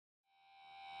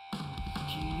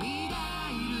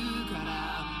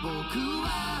Hey,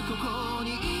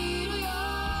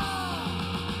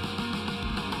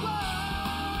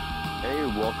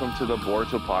 welcome to the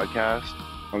Boruto podcast.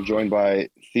 I'm joined by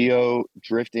Theo,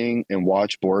 Drifting, and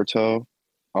Watch Boruto.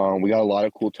 We got a lot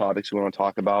of cool topics we want to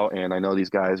talk about, and I know these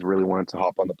guys really wanted to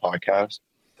hop on the podcast.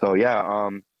 So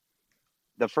yeah,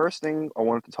 the first thing I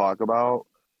wanted to talk about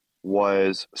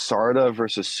was Sarada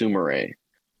versus Sumire.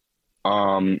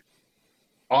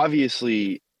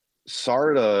 Obviously,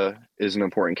 Sarada is an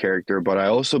important character, but I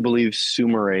also believe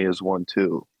Sumire is one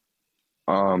too.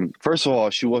 First of all,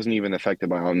 she wasn't even affected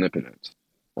by omnipotence.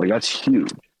 Like that's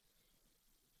huge.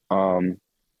 Um,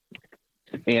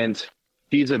 and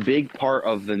she's a big part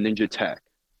of the ninja tech,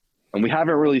 and we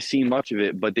haven't really seen much of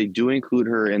it, but they do include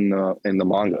her in the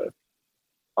manga.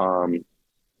 Um,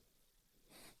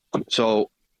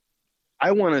 so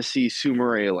I want to see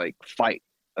Sumire like fight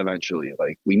eventually.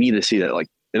 Like we need to see that. Like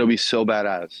it'll be so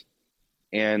badass.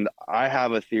 And I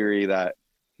have a theory that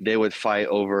they would fight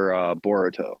over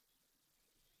Boruto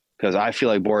because I feel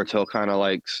like Boruto kind of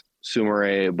likes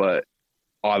Sumire, but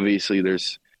obviously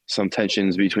there's some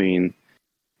tensions between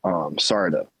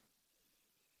Sarada.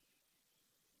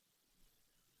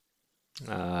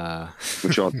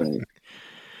 What y'all think?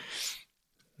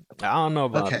 I don't know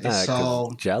about Okay, that because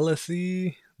so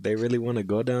jealousy. They really want to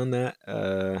go down that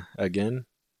again.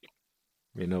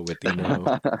 With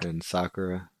Ino and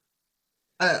Sakura.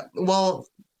 well,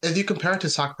 if you compare it to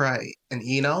Sakurai and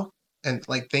Ino and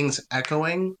like things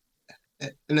echoing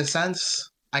in a sense,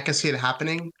 I can see it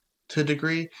happening to a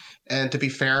degree. And to be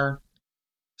fair,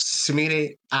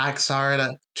 Sumire asked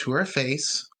Sarada to her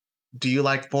face, "Do you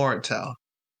like Boruto?"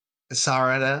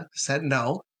 Sarada said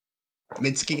no.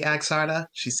 Mitsuki asked Sarada,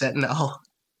 she said no.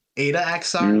 Ada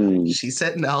asked Sarada, she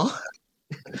said no.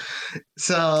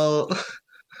 So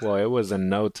Well, it was a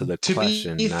no to the to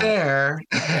question, be not fair,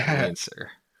 the answer.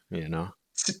 You know.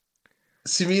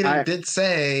 Sumire did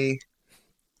say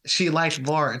she liked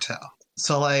Boruto.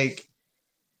 So like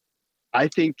I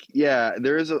think yeah,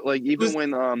 there is like even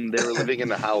when they were living in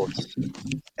the house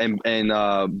and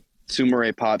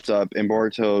Sumire pops up and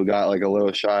Boruto got like a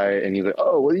little shy and he's like,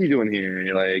 "Oh, what are you doing here?" And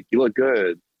you're like, "You look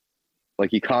good." Like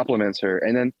he compliments her,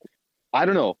 and then I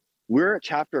don't know. We're at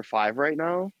chapter 5 right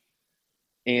now,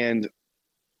 and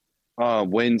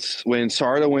when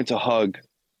Sarada went to hug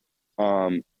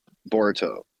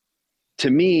Boruto, to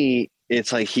me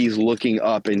it's like he's looking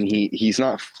up and he's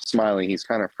not smiling. He's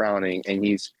kind of frowning, and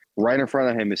he's right in front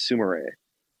of him is Sumire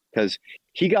because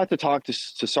he got to talk to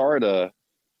Sarada.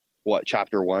 What,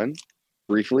 chapter 1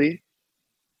 briefly,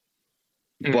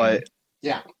 but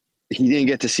yeah, he didn't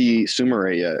get to see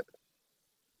Sumire yet.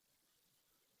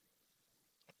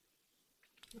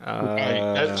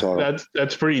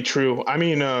 That's pretty true. I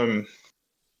mean,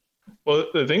 well,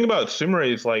 the thing about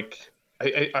Sumire is like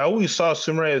I always saw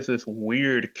Sumire as this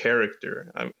weird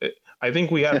character. I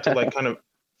think we have to like kind of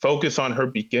focus on her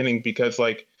beginning because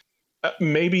like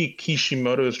maybe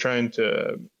Kishimoto is trying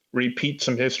to repeat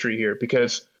some history here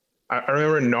because I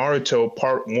remember in Naruto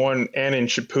Part 1 and in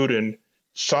Shippuden,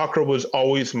 Sakura was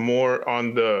always more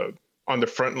on the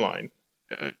front line,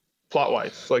 plot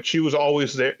wise. Like she was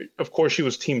always there. Of course, she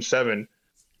was Team 7,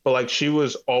 but like she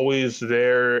was always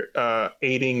there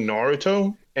aiding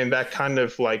Naruto, and that kind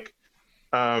of like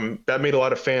that made a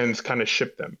lot of fans kind of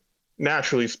ship them,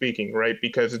 naturally speaking, right?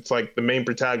 Because it's like the main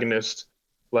protagonist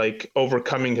like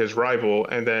overcoming his rival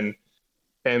and then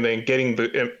getting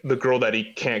the girl that he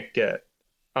can't get.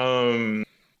 But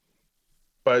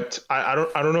I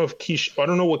don't know if I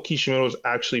don't know what Kishimoto is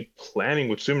actually planning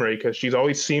with Sumire because she's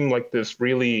always seemed like this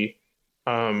really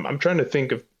I'm trying to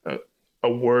think of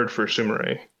a word for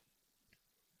Sumire.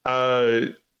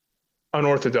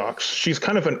 Unorthodox. She's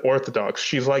kind of an orthodox.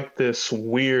 She's like this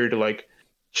weird, like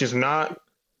she's not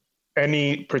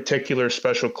any particular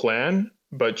special clan,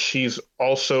 but she's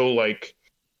also like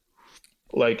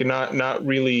not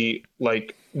really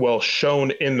like well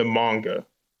shown in the manga.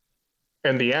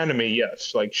 And the anime,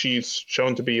 yes, like she's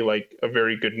shown to be like a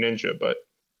very good ninja, but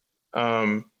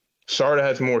Sarada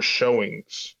has more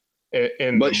showings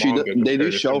in But the manga. they do compared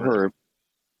to show Sumire. her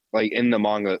like in the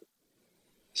manga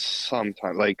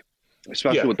sometimes, like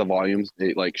especially Yeah. with the volumes,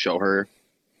 they like show her.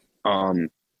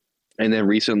 And then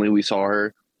recently we saw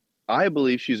her. I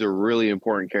believe she's a really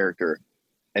important character,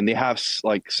 and they have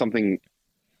like something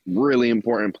really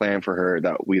important planned for her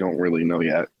that we don't really know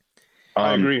yet.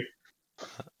 I agree.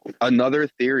 Another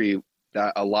theory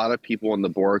that a lot of people in the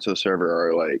Boruto server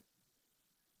are like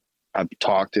have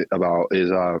talked about is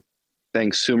saying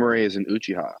Sumire is an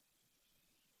Uchiha.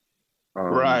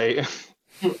 Right.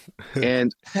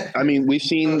 And I mean, we've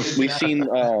seen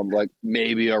like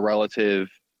maybe a relative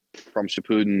from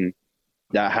Shippuden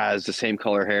that has the same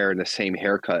color hair and the same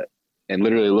haircut and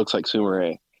literally looks like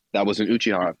Sumire. That was an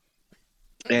Uchiha.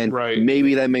 And Right.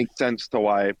 maybe that makes sense to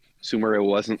why Sumire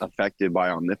wasn't affected by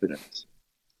omnipotence.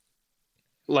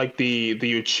 Like the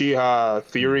Uchiha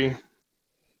theory.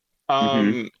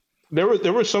 Hmm. There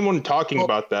was someone talking Well,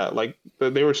 about that. Like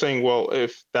they were saying, well,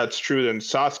 if that's true, then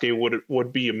Sasuke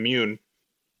would be immune.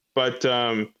 But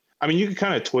I mean, you could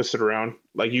kind of twist it around.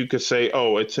 Like you could say,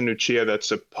 oh, it's an Uchiha that's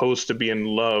supposed to be in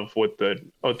love with the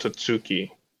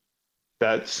Otsutsuki.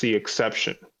 That's the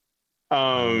exception. Um,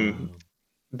 Um,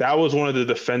 that was one of the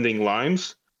defending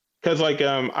lines because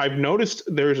I've noticed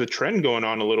there's a trend going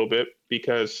on a little bit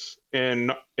because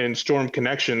in Storm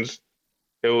Connections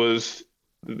it was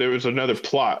there was another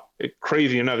plot.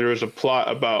 Crazy enough, there was a plot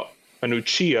about an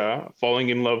Uchiha falling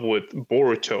in love with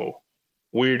Boruto,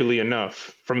 weirdly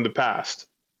enough, from the past.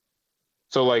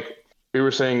 So like we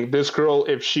were saying, this girl,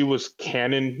 if she was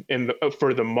canon in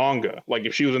for the manga, like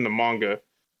if she was in the manga,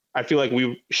 I feel like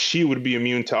she would be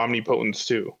immune to omnipotence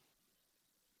too.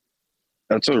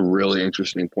 That's a really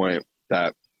interesting point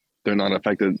that they're not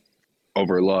affected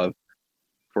over love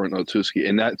for an Otsutsuki.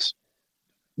 And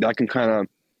that can kind of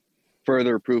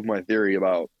further prove my theory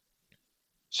about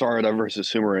Sarada versus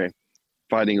Sumire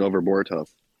fighting over Boruto. It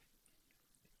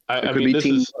I could mean, be this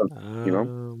team is love, you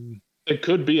know? it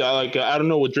could be. I don't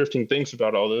know what Drifting thinks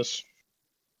about all this.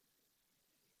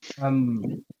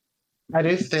 um, I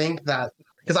do think that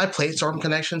because I played Storm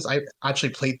Connections, I actually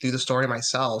played through the story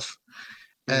myself,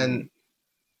 and Mm.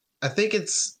 I think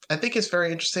it's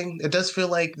very interesting. It does feel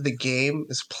like the game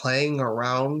is playing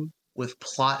around with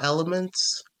plot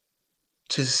elements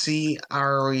to see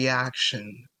our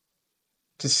reaction,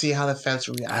 to see how the fans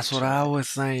that's react what to I it. was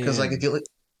Because like saying.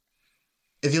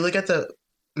 if you look at the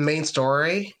main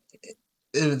story,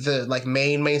 the like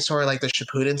main story, like the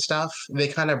Shippuden stuff, they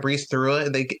kind of breeze through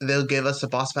it. They'll give us the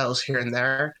boss battles here and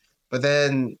there, but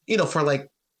then for like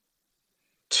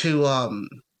to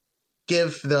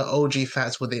give the OG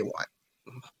fans what they want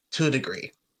to a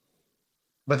degree.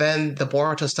 But then the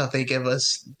Boruto stuff they give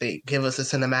us the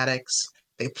cinematics.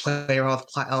 They play around with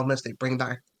plot elements. They bring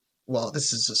back. Well,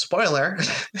 this is a spoiler,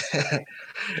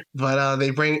 but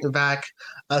they bring back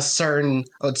a certain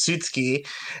Otsutsuki,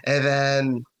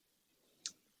 and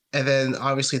then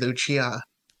obviously the Uchiha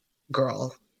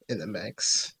girl in the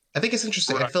mix. I think it's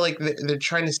interesting. I Right. feel like they're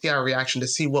trying to see our reaction to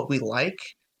see what we like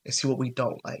and see what we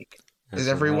don't like. Is That's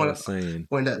what I everyone was saying.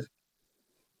 going to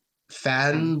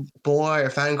fanboy or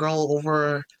fangirl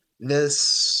over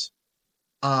this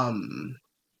um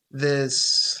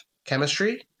this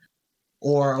chemistry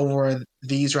or over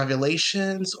these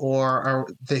revelations, or are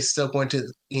they still going to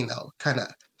kind of,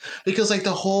 because like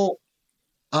the whole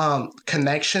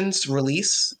connections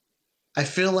release, I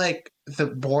feel like the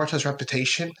Boruto's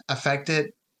reputation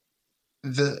affected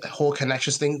the whole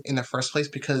connections thing in the first place,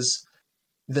 because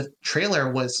the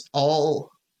trailer was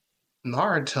all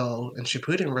Naruto and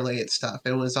Shippuden related stuff.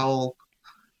 It was all,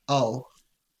 oh,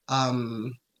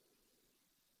 um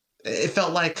it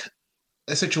felt like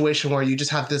a situation where you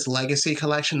just have this legacy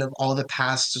collection of all the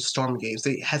past Storm games.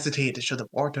 They hesitated to show the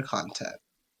Boruto content.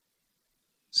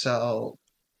 So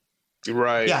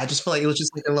Right. yeah, I just feel like it was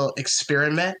just like a little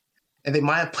experiment, and they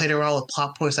might have played around with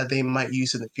plot points that they might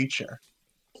use in the future.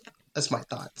 That's my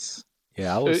thoughts.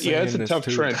 Yeah, I was Yeah, it's saying a this tough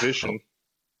too. transition.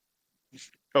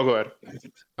 Oh, go ahead.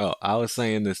 Oh, I was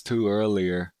saying this too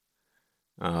earlier,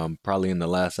 probably in the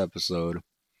last episode,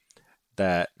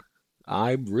 that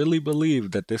I really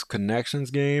believe that this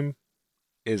connections game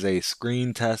is a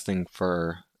screen testing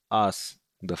for us,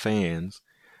 the fans,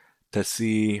 to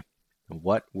see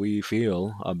what we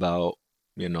feel about,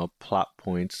 plot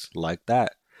points like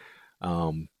that.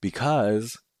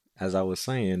 Because, as I was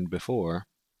saying before,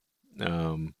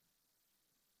 um,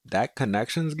 that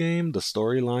connections game, the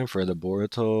storyline for the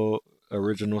Boruto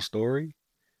original story,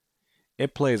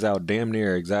 it plays out damn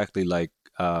near exactly like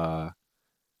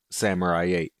Samurai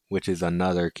 8, which is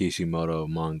another Kishimoto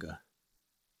manga.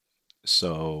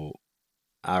 So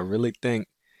I really think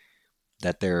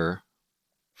that they're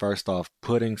first off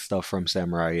putting stuff from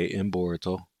Samurai 8 in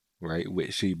Boruto, right, with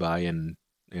Shibai and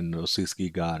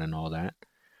Osusuki God and all that.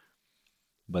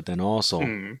 But then also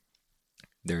Mm.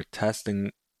 they're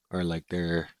testing, or like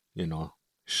they're,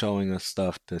 showing us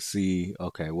stuff to see,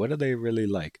 okay, what do they really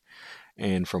like?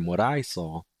 And from what I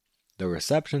saw, the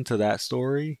reception to that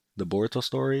story, the Boruto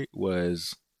story,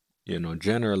 was,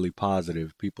 generally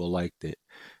positive. People liked it,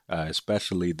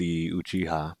 especially the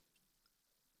Uchiha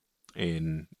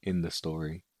in the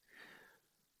story.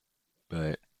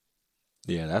 But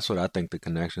yeah, that's what I think the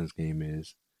connections game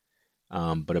is.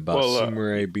 But about Well,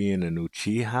 Sumire being an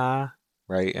Uchiha,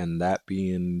 right? And that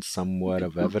being somewhat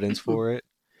of evidence for it,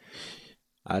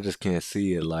 I just can't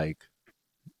see it. Like,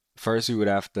 first you would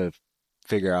have to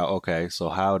figure out, okay, so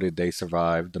how did they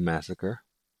survive the massacre?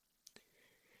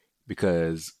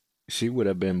 Because she would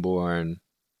have been born,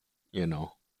 you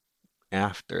know,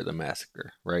 after the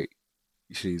massacre, right?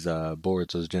 She's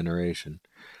Boruto's generation.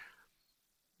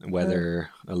 Whether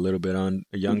a little bit on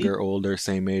younger, older,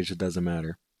 same age, it doesn't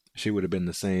matter. She would have been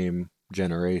the same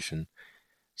generation.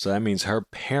 So that means her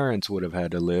parents would have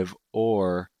had to live,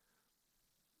 or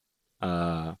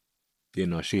uh,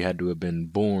 she had to have been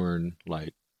born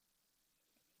like,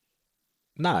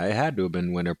 nah, it had to have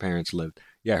been when her parents lived.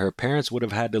 Yeah, her parents would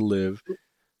have had to live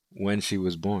when she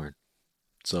was born.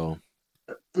 So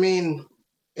I mean,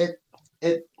 it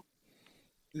it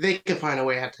they could find a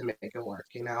way how to make it work.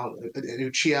 You know,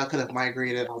 Uchiha could have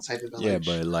migrated outside the yeah, village.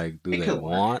 but like, do It they could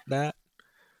work. want that?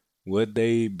 Would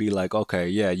they be like, okay,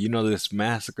 yeah, this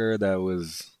massacre that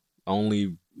was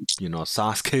only,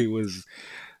 Sasuke was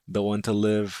the one to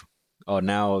live. Oh,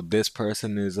 now this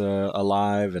person is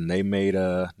alive, and they made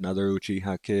another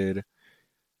Uchiha kid,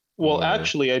 Well, or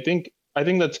actually, I think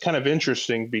that's kind of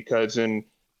interesting because in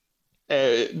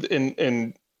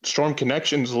Storm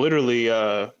Connections, literally,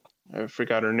 I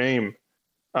forgot her name.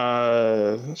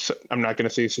 I'm not gonna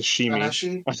say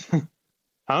sashimi. Nanashi,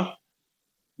 Huh?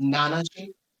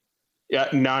 Nanashi. Yeah,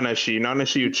 Nanashi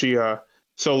Uchiha.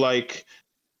 So like,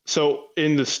 so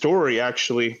in the story,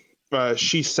 actually,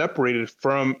 she separated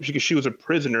from because she was a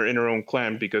prisoner in her own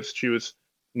clan because she was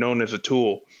known as a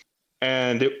tool.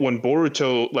 And when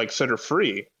Boruto like set her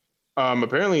free,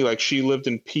 apparently like she lived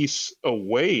in peace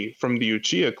away from the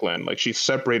Uchiha clan. Like she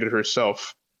separated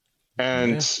herself, yeah,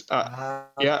 and Ah,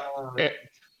 yeah, eh,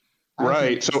 that's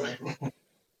right. So interesting.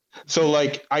 so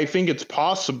like I think it's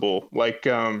possible. Like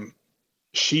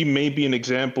she may be an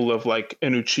example of like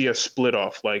an Uchiha split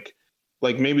off. Like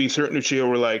maybe certain Uchiha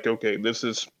were like, okay, this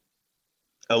is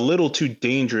a little too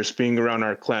dangerous being around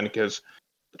our clan because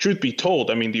truth be told,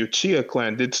 I mean the Uchiha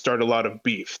clan did start a lot of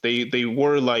beef. They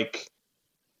were like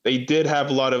they did have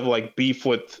a lot of like beef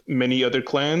with many other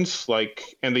clans,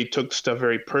 like, and they took stuff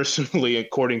very personally,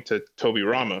 according to Toby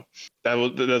Rama.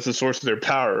 That's the source of their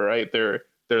power, right? They're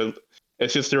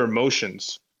it's just their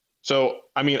emotions. So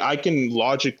I mean, I can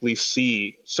logically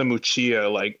see some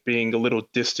Uchiha like being a little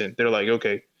distant. They're like,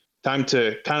 okay, time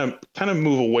to kind of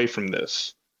move away from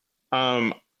this.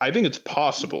 I think it's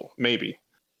possible, maybe.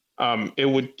 It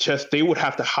would just they would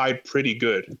have to hide pretty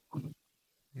good.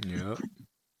 yeah.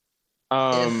 If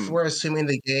Um, we're assuming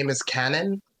the game is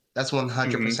canon, that's mhm.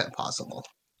 100% possible.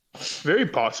 Very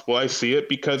possible. I see it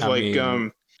because I like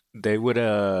mean, they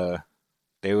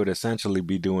would essentially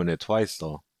be doing it twice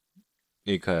though,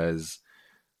 because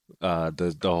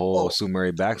the whole Oh,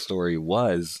 Sumire backstory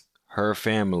was her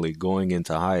family going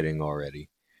into hiding already,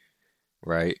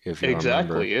 right? If you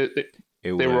remember, exactly. it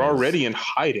They were was, already in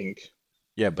hiding.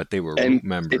 yeah, but they were And root it's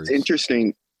members.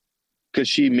 interesting because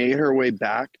she made her way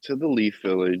back to the Leaf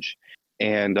Village,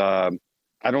 and I'm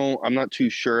not too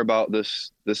sure about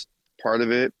this part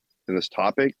of it and this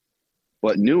topic,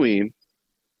 but Nui,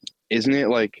 isn't it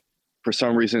like for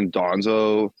some reason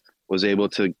Donzo was able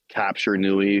to capture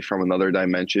Nui from another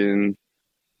dimension,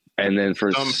 and then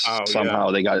Somehow, yeah.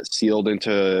 somehow they got it sealed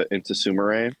into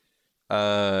Sumire?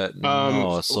 Um,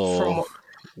 No, so from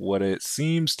what it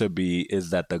seems to be is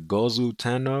that the Gozu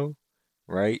Tenno,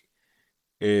 right,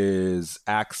 is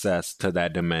access to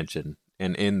that dimension,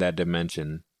 and in that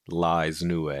dimension lies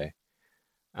Nue.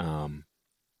 Um,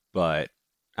 but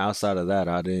outside of that,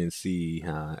 I didn't see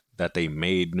that they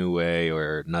made Nue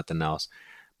or nothing else,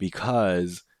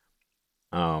 because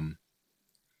um,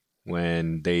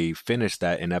 when they finished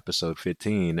that in episode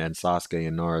 15, and Sasuke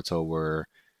and Naruto were,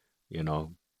 you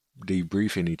know,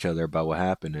 debriefing each other about what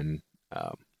happened and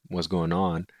what's going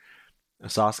on,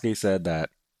 Sasuke said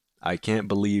that, I can't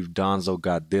believe Danzo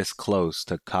got this close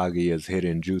to Kaguya's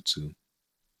hidden jutsu,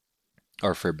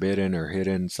 or forbidden or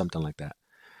hidden, something like that.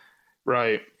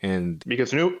 right. And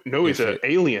Because no, he's if an it,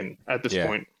 alien at this yeah,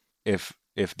 point. if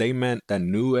they meant that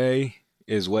Nue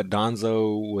is what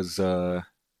Danzo was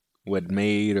what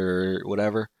made or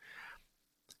whatever,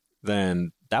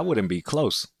 then that wouldn't be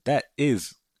close. That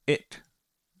is it,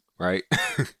 right?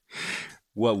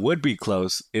 What would be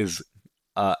close is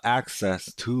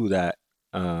access to that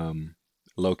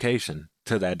location,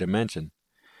 to that dimension,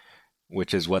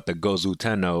 which is what the Gozu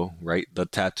Tenno, right? The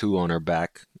tattoo on her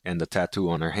back and the tattoo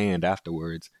on her hand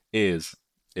afterwards is.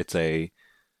 It's a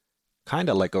kind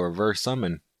of like a reverse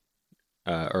summon,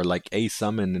 or like a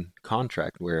summon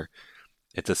contract, where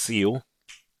it's a seal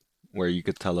where you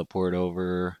could teleport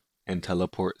over and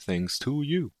teleport things to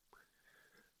you,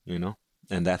 you know?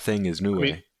 and that thing is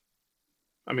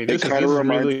I mean, Nue. It kind this of is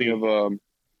reminds me really.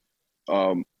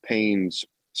 of Pain's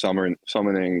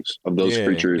summonings of those Yeah, it's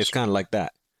creatures. kind of like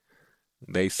that.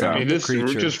 They I Yeah. mean, summoned the this is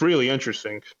creature. just really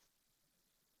interesting.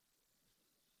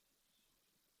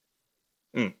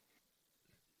 Mm.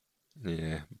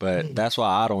 Yeah, but that's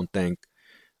why I don't think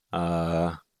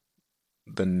uh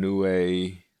the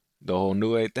Nue, the whole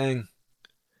Nue thing,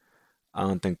 I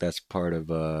don't think that's part of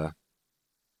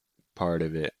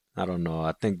it. I don't know.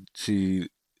 I think she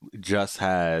just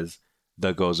has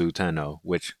the Gozu Tenno,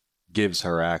 which gives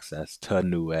her access to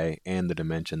Nue and the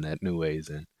dimension that Nue is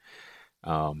in.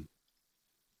 Um,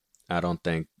 I don't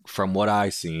think, from what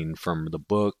I've seen from the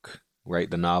book, right,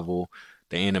 the novel,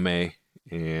 the anime,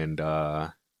 and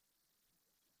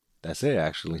that's it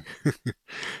actually, because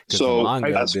the So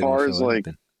manga I as didn't far show as like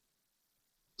anything.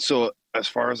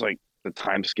 the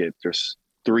time skip, there's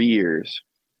 3 years.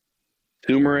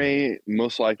 Right. Sumire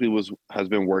most likely has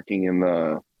been working in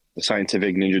the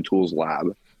scientific ninja tools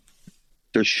lab.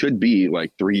 There should be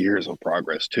like 3 years of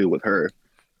progress too with her.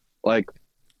 Like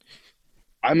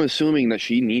I'm assuming that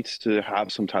she needs to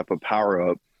have some type of power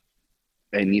up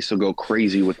and needs to go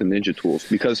crazy with the ninja tools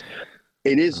because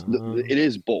Um, it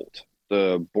is Bolt.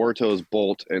 The Boruto's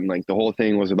Bolt and like the whole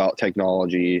thing was about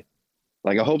technology.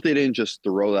 Like I hope they didn't just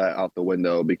throw that out the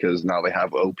window because now they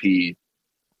have OP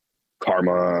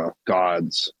karma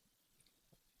gods.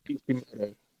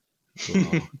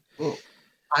 well, Well,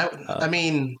 I uh, I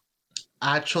mean,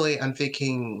 actually, I'm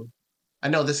thinking. I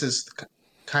know this is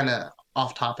kind of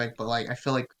off topic, but like I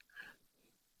feel like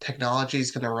technology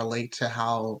is going to relate to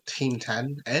how Team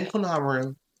 10 and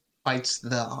Konohamaru fights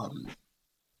the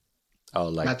oh,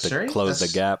 like to Matsuri. close the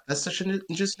gap. That's the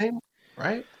ninja's name,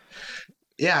 right?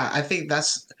 Yeah, I think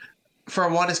that's for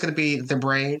one. It's going to be the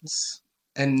brains,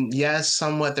 and yes,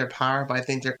 somewhat their power, but I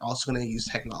think they're also going to use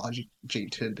technology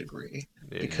to a degree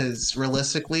Yeah. because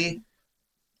realistically,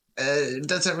 it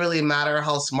doesn't really matter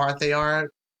how smart they are.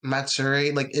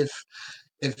 Matsuri, like if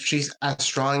she's as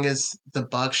strong as the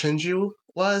bug Shinju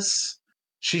was,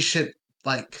 she should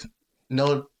like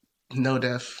no no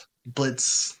diff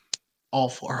blitz all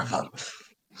four of them.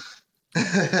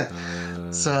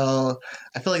 Uh, So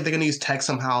I feel like they're gonna use tech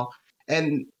somehow.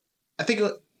 And I think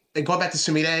going back to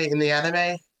Sumire in the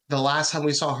anime, the last time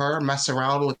we saw her mess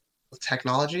around with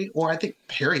technology, or I think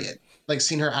period, like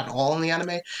seen her at all in the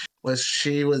anime, was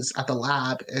she was at the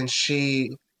lab and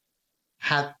she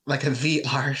had like a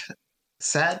VR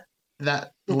set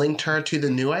that linked her to the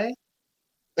Nue.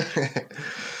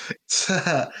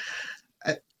 So,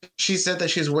 she said that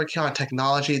she's working on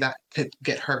technology that could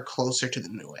get her closer to the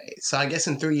Nue. So I guess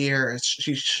in 3 years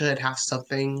she should have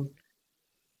something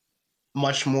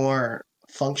much more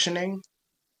functioning.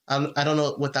 I don't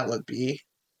know what that would be,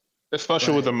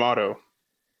 Especially with but the motto.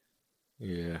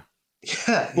 yeah. yeah,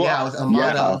 yeah, Well, with Yeah,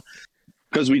 Amato.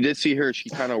 because we did see her. She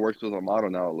kind of works with Amato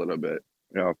now a little bit.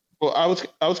 You know, well, I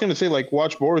was gonna say like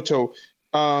watch Boruto.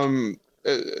 Um,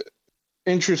 uh,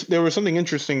 There was something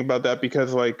interesting about that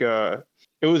because like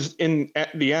it was in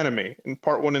the anime in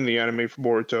part one in the anime for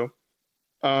Boruto.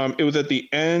 It was at the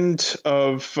end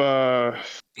of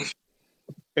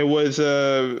it was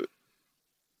uh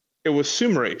it was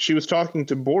Sumire. She was talking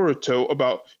to Boruto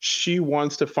about she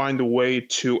wants to find a way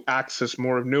to access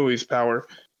more of Nui's power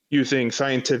using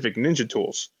scientific ninja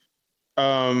tools.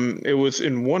 It was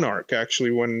in one arc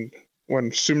actually when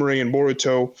Sumire and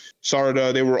Boruto,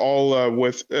 Sarada, they were all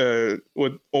with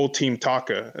old Team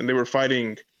Taka, and they were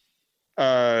fighting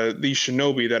these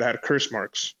shinobi that had curse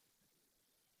marks.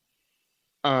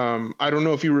 I don't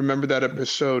know if you remember that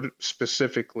episode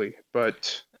specifically,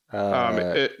 but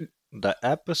Uh, it the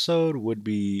episode would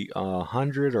be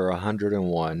 100 or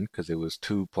 101 because it was right.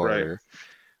 two-parter.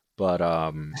 But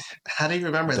How do you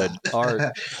remember the arc,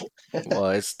 that?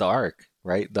 well, it's the arc,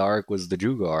 right? The arc was the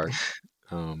Juga arc.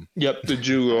 Um, Yep, the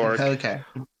Jugo arc. Okay.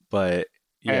 but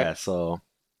And, yeah, so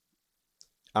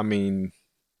I mean,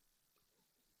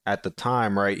 at the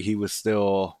time, right, he was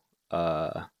still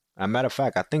a matter of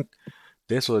fact, I think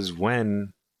this was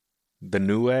when the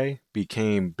Nue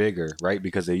became bigger, right?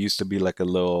 Because they used to be like a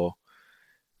little,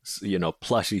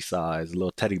 plushy size, a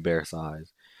little teddy bear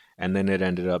size. And then it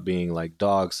ended up being like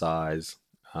dog size,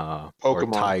 or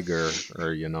Pokemon. tiger,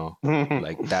 or,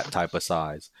 like that type of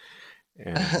size.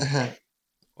 And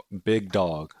big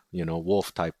dog,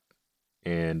 wolf type.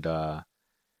 And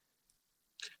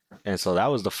and so that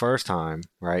was the first time,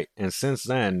 right? And since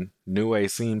then, Nue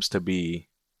seems to be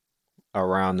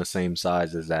around the same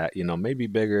size as that, maybe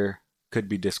bigger, could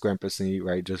be discrepancy,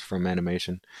 right? Just from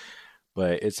animation.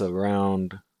 But it's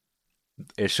around,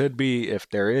 it should be, if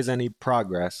there is any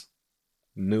progress,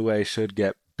 Nue should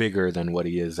get bigger than what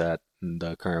he is at in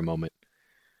the current moment.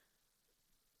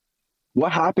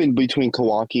 What happened between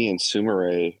Kawaki and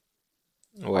Sumire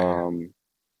Where?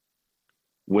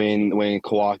 when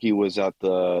Kawaki was at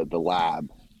the lab?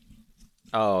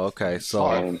 Oh, okay. So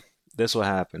And this will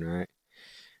happen, right?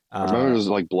 I remember it Uh, was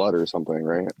like blood or something,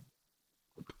 right?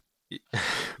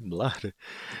 blood.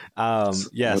 So,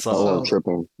 Yeah. Oh, So I'm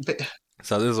tripping.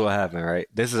 so this is what happened, right?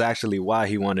 This is actually why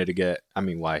he wanted to get. I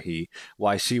mean, why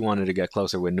she wanted to get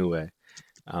closer with Nue.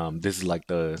 This is like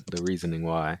the reasoning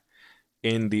why.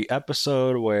 In the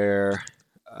episode where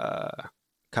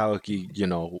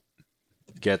Kawaki,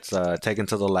 gets taken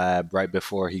to the lab right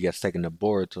before he gets taken to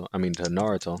Boruto, I mean to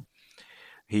Naruto,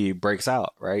 he breaks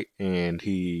out, right? And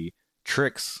he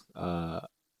tricks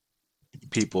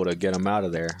people to get him out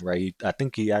of there, right? I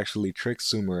think he actually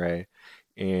tricks Sumire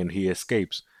and he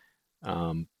escapes.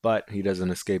 But he doesn't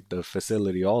escape the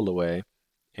facility all the way.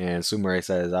 And Sumire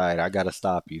says, "All right, I gotta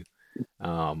stop you,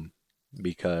 um,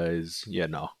 because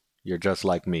you're just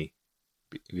like me."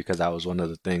 Because that was one of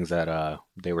the things that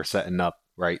they were setting up,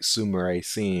 right? Sumire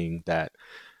seeing that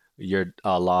you're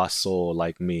a lost soul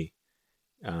like me,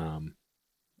 um,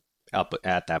 up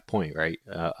at that point, right?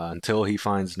 Until he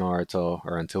finds Naruto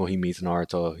or until he meets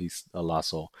Naruto, he's a lost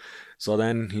soul. So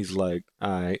then he's like,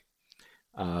 "All right."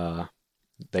 Uh,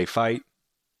 they fight.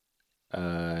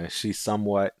 She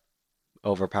somewhat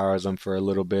overpowers him for a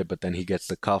little bit, but then he gets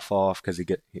the cuff off because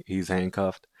he's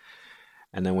handcuffed.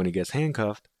 And then when he gets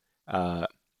handcuffed, uh,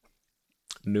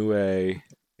 Nue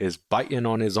is biting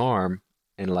on his arm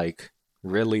and like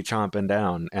really chomping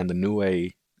down, and the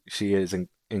Nue, she is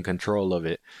in control of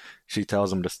it. She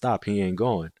tells him to stop. He ain't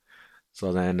going.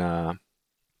 So then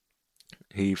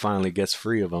he finally gets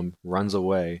free of him, runs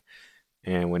away,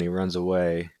 and when he runs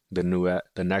away, the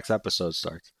next episode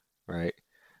starts, right?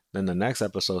 Then the next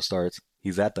episode starts.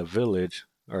 He's at the village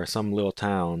or some little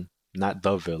town, not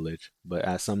the village, but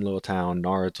at some little town.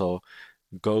 Naruto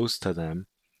goes to them,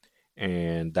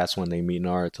 and that's when they meet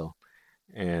Naruto,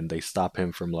 and they stop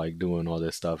him from like doing all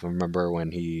this stuff. I remember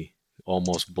when he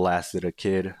almost blasted a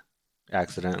kid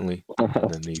accidentally,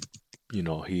 and then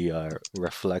he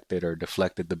reflected or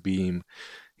deflected the beam.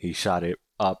 He shot it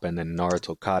up, and then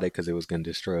Naruto caught it because it was going to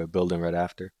destroy a building right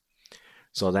after.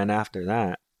 So then after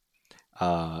that,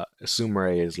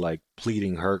 Sumire is like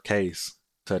pleading her case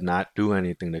to not do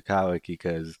anything to Kawaki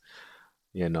because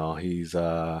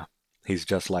he's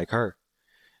just like her,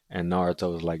 and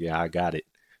Naruto was like, yeah, I got it,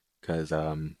 because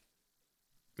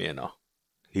you know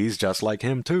he's just like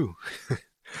him too.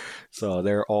 So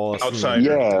they're all seeing Outsider.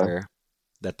 Yeah.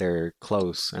 that they're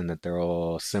close and that they're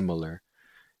all similar,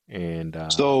 and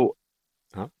So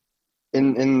huh?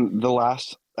 in the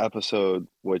last episode,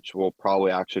 which will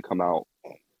probably actually come out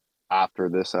after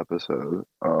this episode,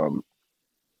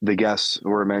 the guests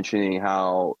were mentioning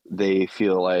how they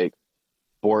feel like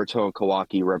Boruto and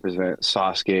Kawaki represent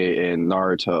Sasuke and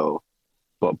Naruto,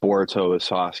 but Boruto is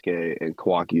Sasuke and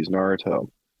Kawaki is Naruto.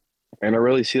 And I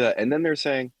really see that. And then they're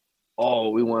saying, "Oh,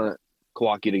 we want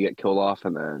Kawaki to get killed off,"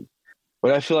 and then,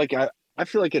 but I feel like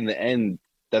in the end,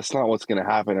 that's not what's going to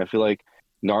happen. I feel like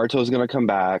Naruto's going to come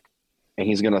back, and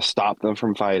he's going to stop them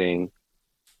from fighting,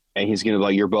 and he's going to be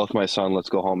like, "You're both my son. Let's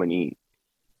go home and eat."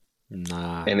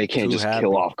 Nah, And they can't too just kill happy,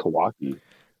 off Kawaki.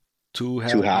 too Too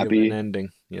happy of an happy. ending.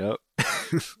 Yep.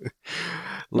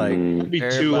 Like Mm, It'd be too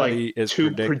everybody is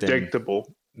too predicting.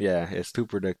 predictable. Yeah, it's too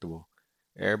predictable.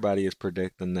 Everybody is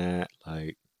predicting that.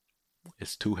 Like,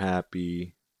 it's too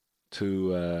happy,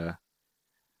 too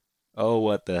oh,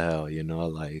 what the hell,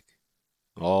 like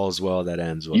all's well that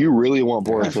ends well. you really want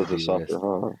There has to Boruto to be suffer, risk.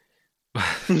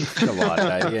 huh? Come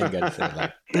on, you ain't gotta say it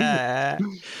like that.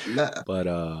 Nah, But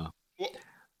Well,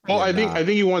 well, yeah, I nah, think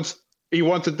he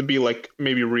wants it to be like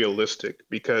maybe realistic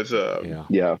because yeah,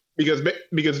 Yeah.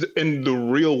 because in the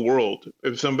real world,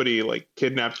 if somebody like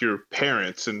kidnapped your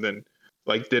parents and then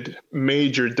like did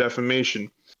major defamation,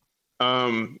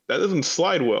 that doesn't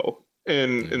slide well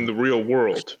in yeah. the real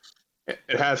world. It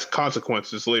has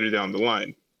consequences later down the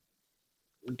line.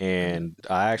 And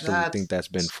I actually think that's that's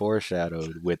been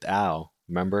foreshadowed with Al.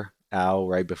 Remember? Al,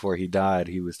 right before he died,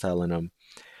 he was telling him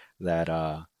that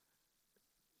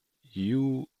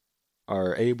you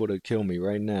are able to kill me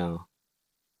right now,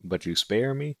 but you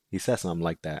spare me. He said something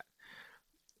like that.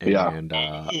 Yeah. And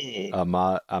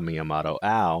Amato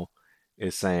Al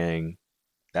is saying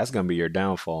that's gonna be your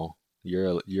downfall.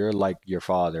 You're like your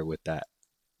father with that.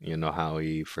 You know how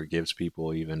he forgives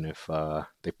people even if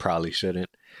they probably shouldn't.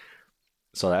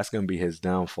 So that's gonna be his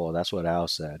downfall. That's what Al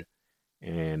said.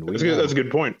 And we That's a know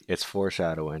good point. it's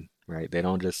foreshadowing, right? They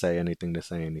don't just say anything to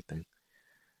say anything.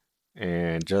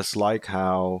 And just like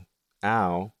how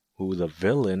Al, who the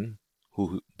villain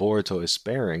who Boruto is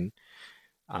sparing,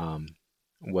 um,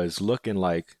 was looking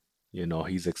like,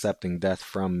 he's accepting death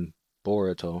from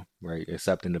Boruto, right?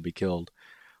 Accepting to be killed.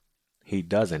 He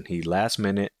doesn't. He last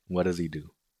minute, what does he do?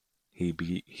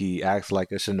 He acts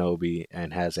like a shinobi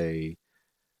and has a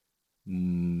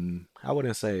I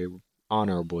wouldn't say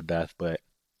honorable death, but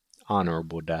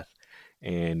honorable death.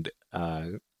 And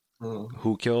Mm.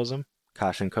 who kills him?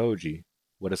 Kashin Koji.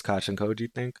 What does Kashin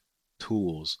Koji think?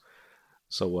 Tools.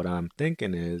 So what I'm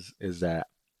thinking is that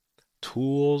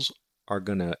tools are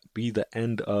gonna be the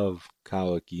end of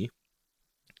Kawaki,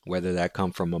 whether that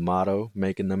come from Amato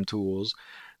making them tools,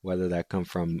 whether that come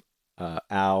from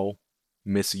Ao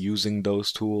misusing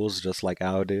those tools just like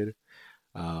Ao did,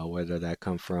 whether that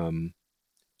come from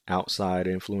outside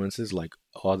influences like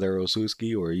other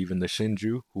Osusuki or even the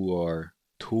Shinju who are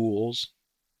tools,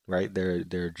 right?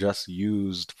 They're just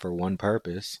used for one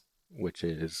purpose, which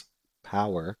is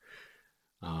power,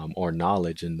 or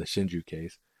knowledge in the Shinju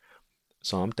case.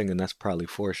 So I'm thinking that's probably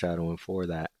foreshadowing for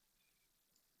that,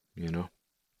 you know?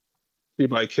 He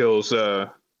might kills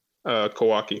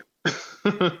Kawaki.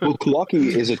 Well,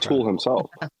 Kawaki is a tool himself.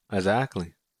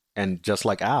 Exactly. And just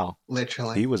like Al,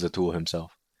 Literally. he was a tool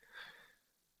himself,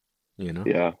 you know?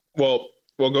 Yeah, well,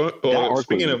 that arc was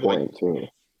speaking of like, important too.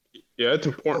 yeah, it's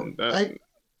Well, important. That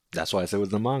That's why I said it was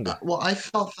the manga. I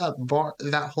felt that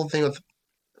that whole thing with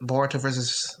Boruto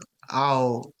versus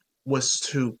Ao was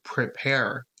to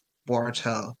prepare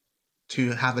Boruto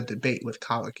to have a debate with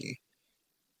Kawaki.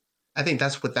 I think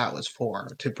that's what that was for,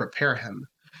 to prepare him.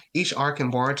 Each arc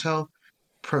in Boruto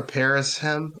prepares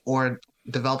him or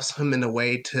develops him in a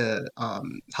way to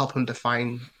help him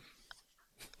define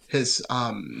his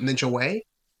ninja way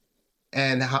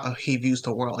and how he views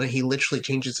the world. And he literally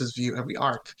changes his view every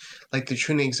arc. Like the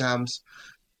Chunin exams,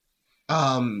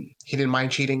 he didn't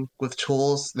mind cheating with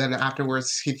tools. Then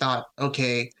afterwards, he thought,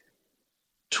 okay,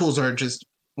 tools are just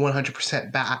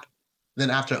 100% bad. Then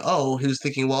after he was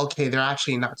thinking, well, okay, they're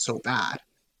actually not so bad.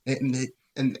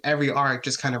 And every arc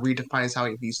just kind of redefines how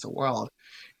he views the world.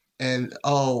 And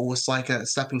was like a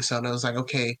stepping stone. I was like,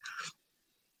 okay,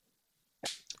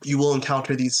 you will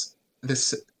encounter this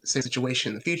same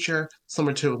situation in the future,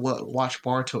 similar to what Watch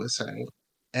Boruto is saying.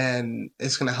 And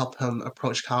it's going to help him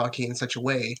approach Kawaki in such a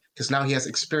way because now he has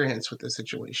experience with this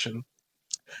situation.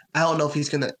 I don't know if he's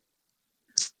going to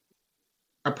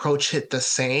approach it the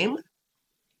same,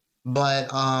 but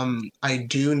I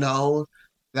do know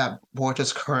that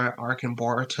Boruto's current arc in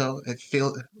Boruto,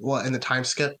 in the time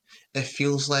skip, it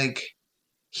feels like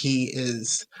he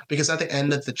is, because at the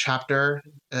end of the chapter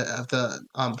of the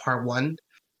part one,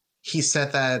 he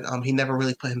said that he never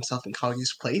really put himself in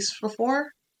Kawaki's place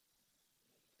before,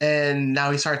 and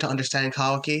now he started to understand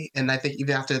Kawaki, and I think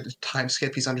even after the time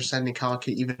skip, he's understanding Kawaki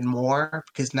even more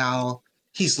because now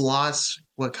he's lost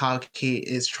what Kawaki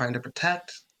is trying to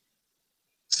protect.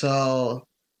 So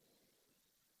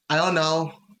I don't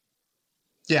know.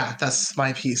 Yeah, that's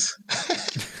my piece.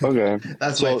 Okay,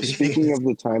 That's my so piece. speaking of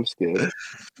the time skip,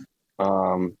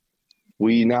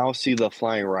 we now see the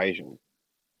flying Raijin.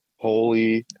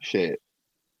 Holy shit!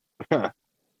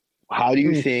 How do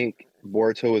you think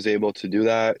Boruto was able to do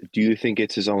that? Do you think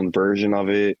it's his own version of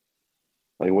it?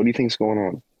 Like, what do you think's going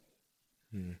on?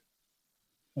 Hmm.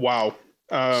 wow.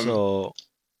 So,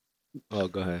 oh,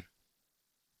 go ahead.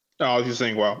 I was just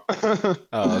saying, wow.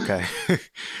 Oh, okay. All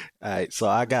right. So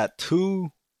I got two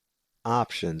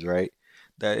options, right?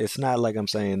 That it's not like I'm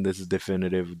saying this is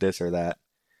definitive, this or that,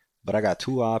 but I got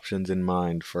two options in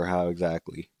mind for how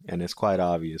exactly, and it's quite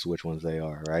obvious which ones they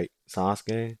are, right?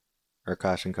 Sasuke or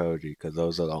Kashin Koji, because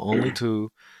those are the only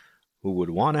two who would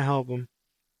want to help him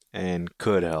and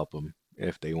could help him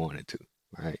if they wanted to,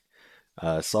 right?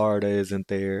 Sarda isn't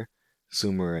there,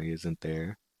 Sumire isn't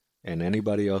there, and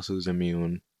anybody else who's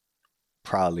immune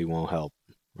probably won't help,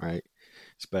 right?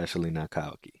 Especially not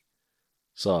Kaoki.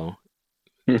 So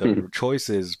the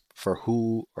choices for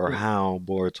who or how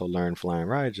Boruto learned Flying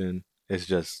Raijin is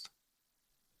just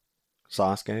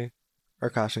Sasuke or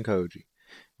Kashin Koji,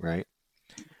 right?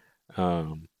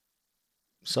 Um,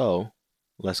 so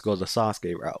let's go the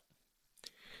Sasuke route.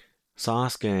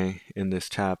 Sasuke in this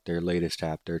chapter, latest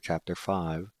chapter, chapter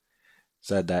 5,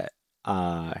 said that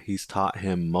he's taught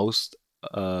him most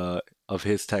of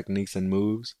his techniques and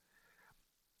moves,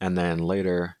 and then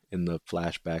later in the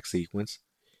flashback sequence,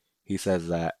 he says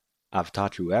that I've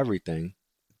taught you everything.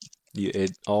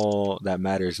 It all that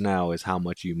matters now is how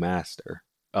much you master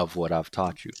of what I've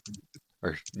taught you,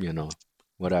 or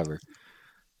whatever.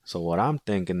 So what I'm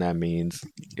thinking that means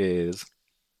is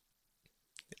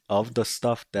of the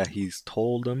stuff that he's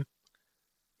told him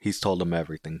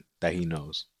everything that he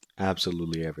knows,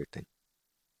 absolutely everything.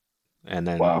 And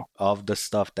then Wow. of the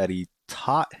stuff that he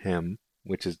taught him,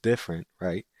 which is different,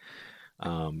 right?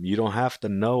 You don't have to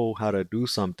know how to do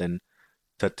something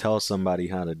to tell somebody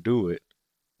how to do it,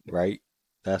 right?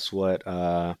 That's what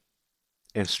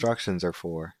instructions are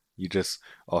for. You just,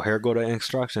 oh, here go the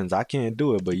instructions. I can't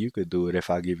do it, but you could do it if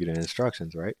I give you the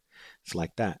instructions, right? It's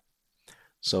like that.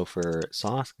 So for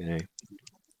Sasuke,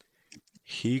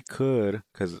 he could,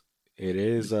 because it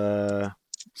is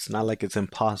it's not like it's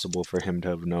impossible for him to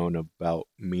have known about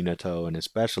Minato, and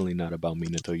especially not about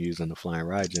Minato using the Flying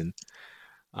Raijin,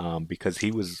 because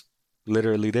he was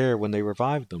literally there when they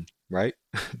revived them, right?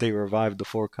 They revived the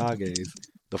four Kages,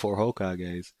 the four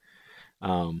Hokages.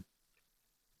 Um,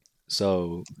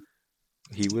 so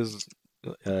he was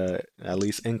at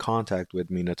least in contact with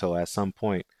Minato at some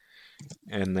point,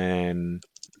 and then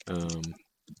um,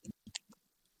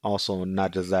 also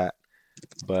not just that,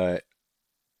 but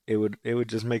it would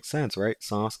just make sense, right?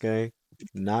 Sasuke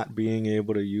not being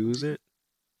able to use it,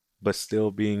 but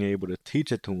still being able to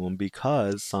teach it to him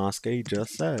because Sasuke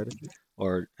just said,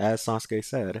 or as Sasuke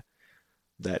said,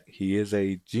 that he is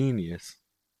a genius.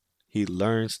 He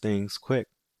learns things quick.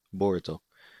 Boruto.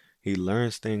 He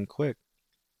learns things quick.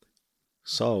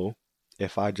 So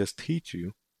if I just teach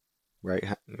you,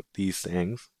 right, these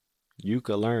things, you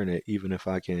could learn it even if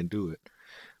I can't do it.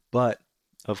 But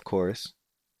of course,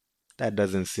 that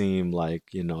doesn't seem like,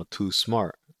 too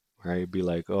smart, right? Be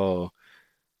like, oh,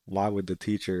 why would the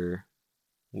teacher,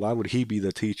 why would he be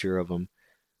the teacher of him,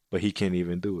 but he can't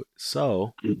even do it?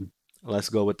 So let's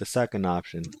go with the second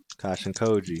option, Kashin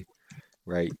Koji,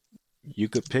 right? You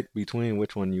could pick between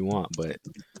which one you want, but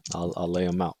I'll lay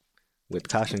them out. With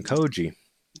Kashin Koji,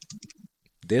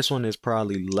 this one is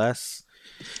probably less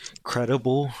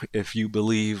credible if you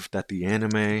believe that the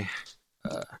anime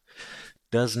uh,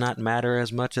 does not matter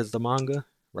as much as the manga,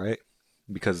 right?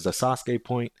 Because the Sasuke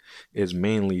point is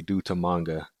mainly due to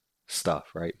manga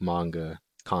stuff, right? Manga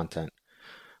content.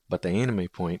 But the anime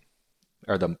point,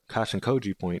 or the Kashin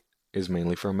Koji point, is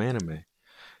mainly from anime.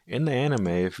 In the anime,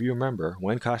 if you remember,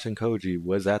 when Kashin Koji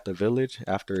was at the village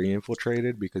after he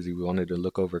infiltrated because he wanted to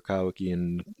look over Kawaki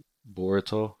and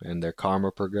Boruto and their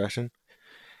karma progression,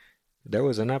 there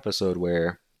was an episode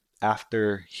where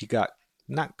after he got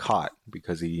not caught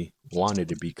because he wanted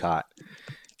to be caught,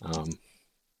 um,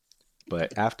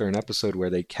 but after an episode where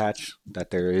they catch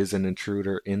that there is an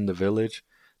intruder in the village,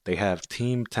 they have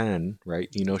Team 10, right?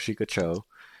 Inoshikacho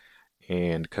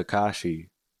and Kakashi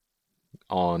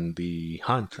on the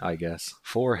hunt, I guess,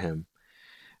 for him.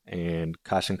 And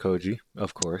Kashin Koji,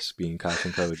 of course, being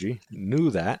Kashin Koji, knew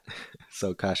that.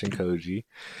 So Kashin Koji,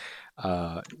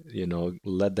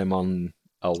 led them on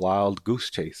a wild goose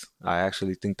chase. I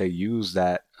actually think they used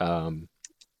that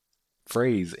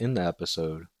phrase in the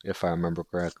episode, if I remember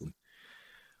correctly.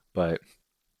 But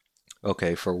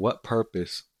okay, for what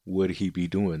purpose would he be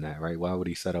doing that, right? Why would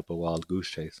he set up a wild goose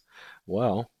chase?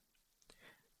 Well,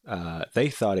 they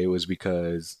thought it was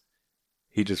because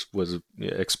he just was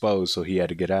exposed, so he had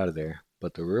to get out of there.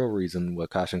 But the real reason what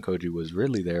Kashin Koji was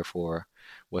really there for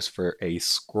was for a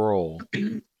scroll.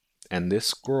 And this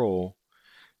scroll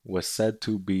was said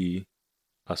to be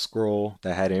a scroll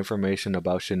that had information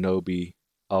about shinobi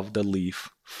of the leaf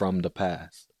from the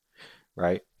past,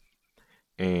 right?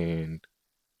 And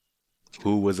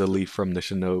who was a leaf from the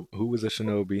shinobi? Who was a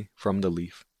shinobi from the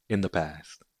leaf in the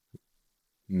past?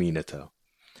 Minato.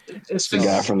 It's The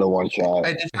guy from the one shot.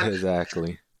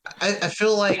 Exactly. I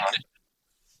feel like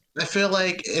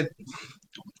it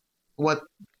what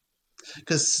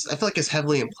because I feel like it's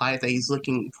heavily implied that he's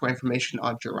looking for information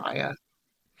on Jiraiya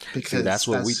because See, that's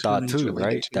what we that's who thought he's too, related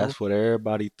right? to. That's what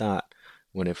everybody thought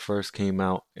when it first came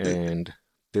out, and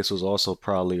this was also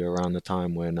probably around the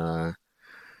time when Kashin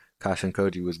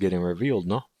Koji was getting revealed,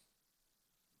 no?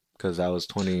 Because that was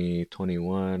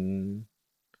 2021.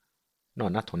 No,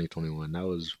 not 2021. That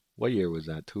was, what year was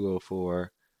that?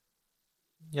 204.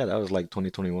 Yeah, that was like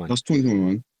 2021. That's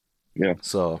 2021. Yeah.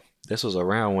 So this was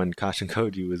around when Kashin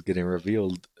Koji was getting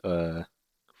revealed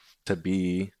to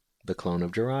be the clone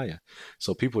of Jiraiya.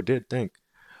 So people did think,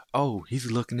 oh, he's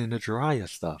looking into Jiraiya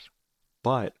stuff.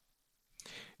 But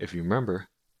if you remember,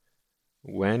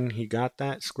 when he got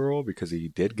that scroll, because he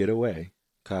did get away,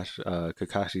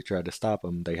 Kakashi tried to stop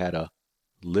him. They had a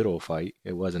little fight.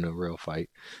 It wasn't a real fight.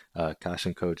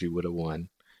 Kashin Koji would have won,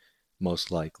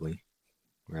 most likely,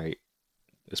 right?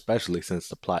 Especially since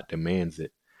the plot demands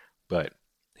it. But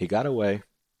he got away,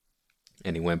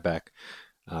 and he went back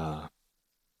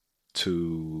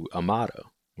to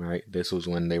Amato, right? This was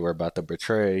when they were about to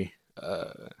betray,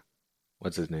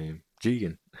 what's his name?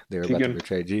 Jigen. They were about to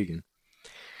betray Jigen.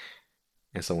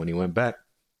 And so when he went back,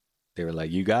 they were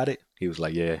like, "You got it?" He was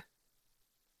like, "Yeah."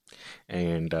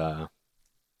 And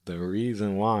the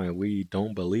reason why we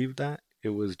don't believe that it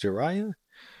was Jiraiya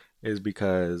is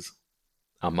because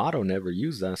Amato never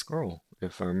used that scroll,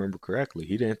 if I remember correctly.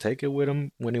 He didn't take it with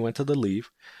him when he went to the leave.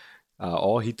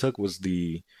 All he took was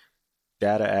the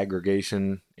data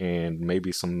aggregation and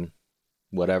maybe some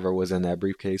whatever was in that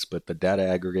briefcase, but the data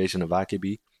aggregation of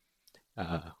Akibi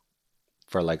uh,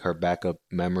 for like her backup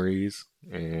memories,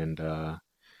 and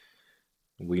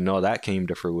we know that came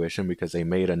to fruition because they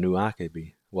made a new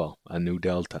Akibi, well, a new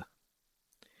Delta,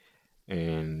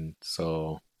 and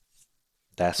so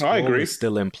that No, I scroll agree. is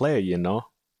still in play, you know,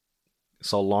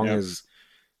 so long Yeah. as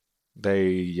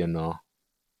they,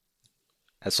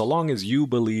 as so long as you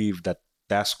believe that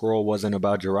that scroll wasn't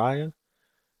about Jiraiya,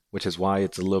 which is why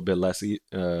it's a little bit less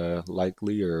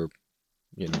likely, or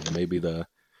maybe the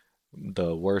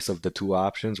worst of the two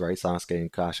options, right? Sasuke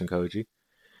and Kashin Koji.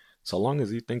 So long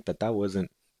as you think that that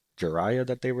wasn't Jiraiya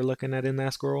that they were looking at in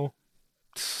that scroll,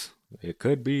 it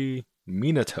could be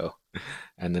Minato.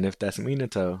 And then if that's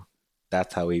Minato,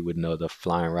 that's how he would know the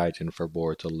flying Raijin for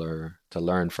Bor to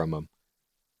learn from him,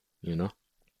 you know?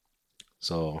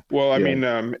 So Well, I Yeah.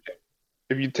 mean,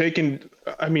 if you take in,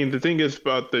 I mean, the thing is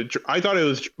about I thought it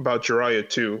was about Jiraiya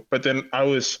too, but then I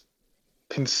was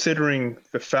considering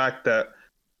the fact that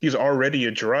he's already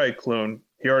a Jiraiya clone.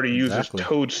 He already uses exactly.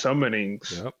 Toad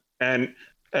summonings, Yep.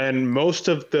 and most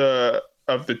of the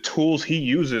tools he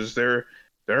uses, they're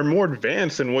more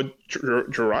advanced than what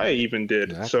Jiraiya even did.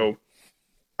 Exactly. So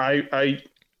I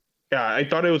yeah, I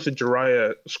thought it was a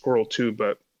Jiraiya scroll too,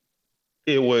 but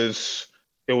it was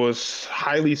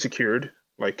highly secured.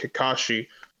 Like Kakashi,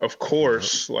 of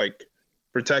course, like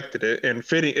protected it, and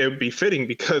fitting. It would be fitting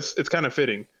because it's kind of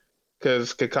fitting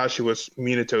because Kakashi was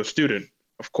Minato's student.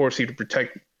 Of course, he'd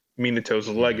protect Minato's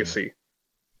legacy.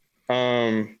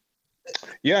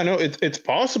 Yeah, no, it's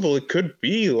possible it could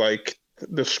be like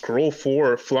the scroll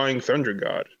for Flying Thunder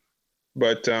God,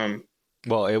 but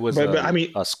Well, it was but I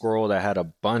mean, a scroll that had a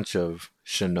bunch of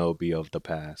shinobi of the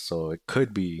past, so it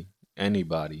could be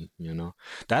anybody, you know.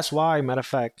 That's why, matter of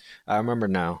fact, I remember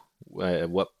now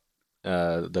what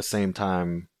the same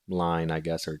timeline, I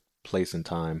guess, or place and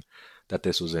time that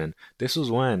this was in. This was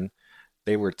when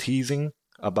they were teasing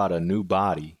about a new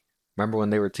body. Remember when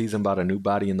they were teasing about a new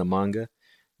body in the manga?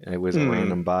 It was a hmm,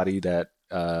 random body that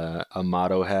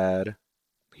Amato had.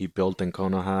 He built in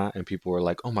Konoha, and people were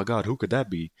like, "Oh my God, who could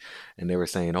that be?" And they were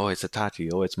saying, "Oh, it's Itachi.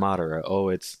 Oh, it's Madara. Oh,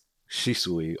 it's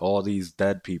Shisui. All these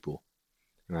dead people,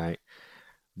 right?"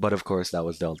 But of course, that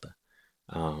was Delta,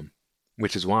 um,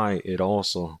 which is why it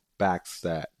also backs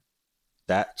that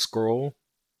scroll.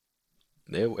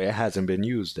 It hasn't been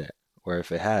used yet, or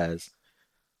if it has,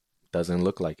 doesn't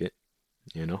look like it.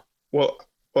 You know? well,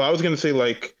 I was gonna say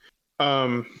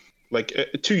um,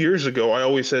 2 years ago, I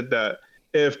always said that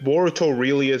if Boruto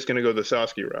really is gonna go the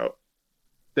Sasuke route,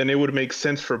 then it would make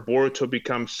sense for Boruto to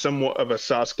become somewhat of a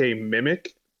Sasuke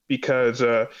mimic because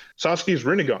Sasuke's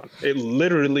Rinnegan. It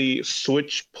literally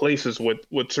switched places with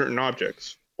certain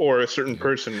objects or a certain Yep.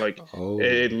 person. Like Oh,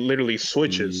 it literally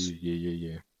switches.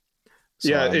 yeah. So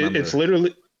Yeah, I it's remember.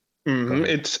 literally Go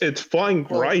ahead. it's flying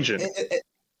Well, Raijin.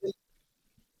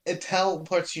 it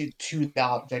teleports you to the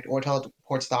object or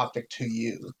teleports the object to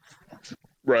you.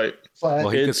 Right. Well, But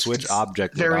he could switch it's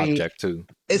object with very object too.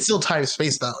 it's still time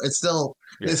space though. It's still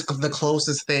Yeah. it's the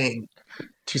closest thing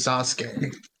to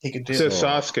Sasuke he could To do. So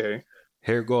Sasuke.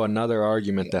 here go another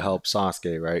argument to Yeah. help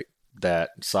Sasuke, right? That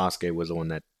Sasuke was the one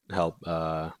that helped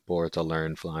Boruto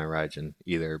learn Flying Raijin,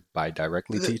 either by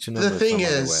directly teaching The him or thing some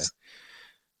other way. is,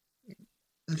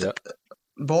 Yep.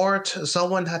 Boruto,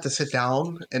 someone had to sit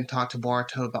down and talk to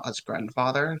Boruto about his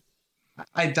grandfather.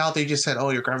 I doubt they just said, "Oh,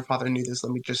 your grandfather knew this.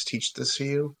 Let me just teach this to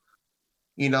you."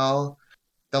 You know,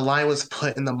 the line was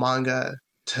put in the manga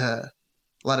to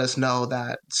let us know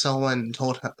that someone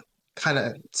told him, kind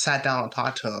of sat down and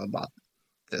talked to him about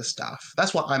this stuff.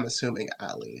 That's what I'm assuming,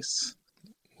 at least.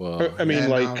 Well, I mean, And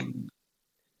like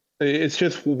it's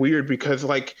just weird because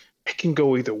like it can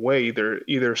go either way, either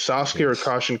Sasuke or yes.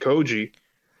 Kashin Koji.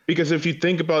 Because if you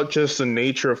think about just the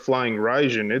nature of flying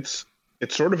Raijin, it's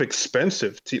sort of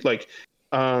expensive to like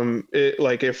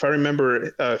if I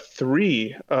remember Yep.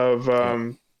 three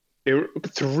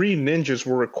ninjas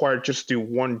were required just to do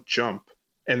one jump,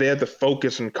 and they had to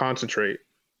focus and concentrate.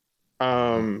 Mhm.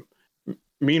 Um,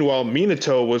 Meanwhile,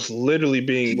 Minato was literally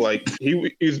being like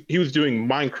he was doing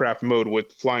Minecraft mode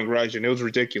with flying Raijin. It was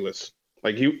ridiculous.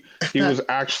 Like he was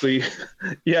actually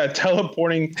yeah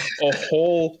teleporting a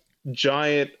whole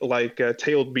giant like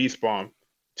tailed beast bomb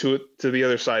to the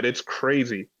other side. It's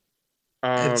crazy.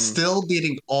 it's Um, still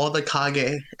beating all the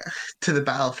Kage to the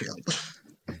battlefield.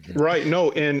 Mhm. right.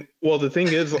 No, and well the thing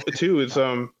is too is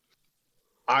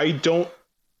I don't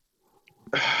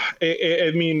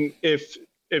I mean, if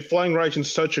Flying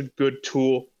Raijin's such a good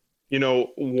tool,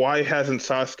 why hasn't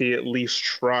Sasuke at least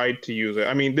tried to use it?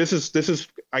 I mean, this is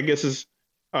I guess is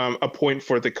a point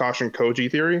for the Kashin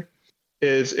Koji theory.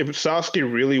 Is if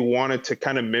Sasuke really wanted to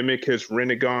kind of mimic his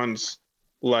Rinnegan's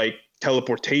like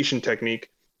teleportation technique,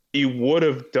 he would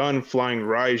have done Flying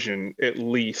Raijin at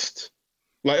least.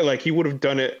 Like he would have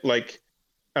done it like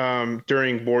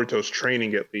during Boruto's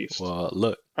training at least. Well,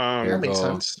 look, That here makes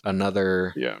go sense.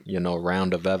 another, Yeah.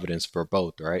 round of evidence for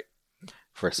both, right?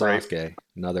 For Right. Sasuke,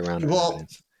 another round of Well,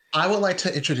 evidence. I would like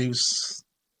to introduce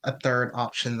a third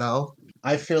option, though.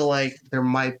 I feel like there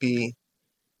might be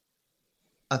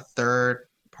a third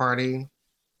party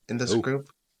in this Ooh. group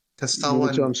because Move it to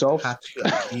someone himself. had to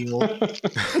have healed.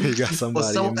 You got Well,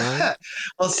 somebody in mind?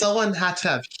 someone had to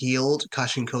have healed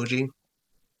Kashin Koji,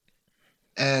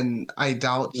 and I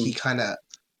doubt he kind of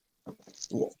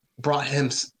brought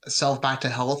himself back to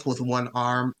health with one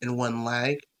arm and one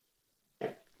leg,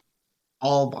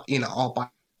 all by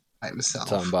himself.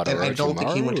 Talking about And I don't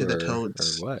think he went to the Orochimaru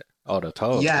toads. or what? Oh, the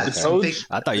toads. Yes, Okay. Toads?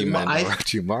 I thought you meant I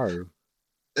Orochimaru.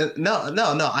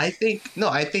 no. I think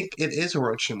it is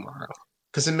Orochimaru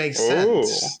because it makes Oh.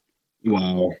 sense.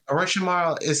 Wow.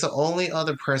 Orochimaru is the only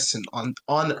other person on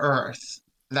Earth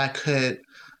that could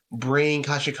bring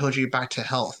Kashikoji back to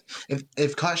health.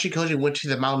 If Kashikoji went to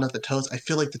the Mountain of the Toads, I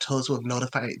feel like the Toads would have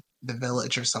notified the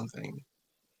village or something.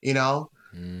 You know?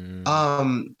 Mm.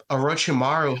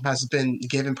 Orochimaru has been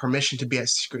given permission to be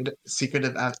as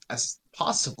secretive as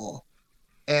possible.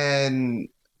 And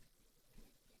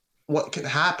what can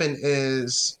happen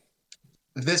is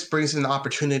this brings in the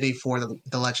opportunity for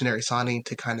the legendary Sani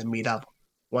to kind of meet up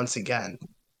once again.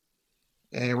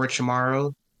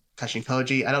 Orochimaru,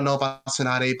 Kashin I don't know about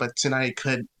Tsunade, but Tsunade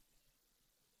could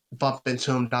bump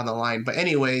into him down the line. But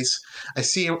anyways, I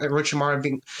see Orochimaru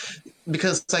being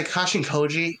because like Kashin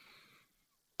Koji,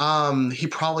 he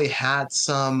probably had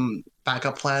some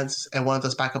backup plans, and one of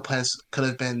those backup plans could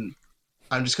have been,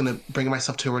 I'm just gonna bring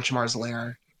myself to Orochimaru's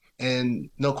lair, and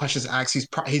no questions asked,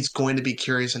 he's going to be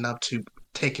curious enough to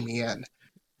take me in.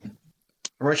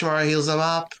 Orochimaru heals him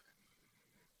up.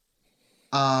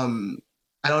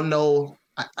 I don't know.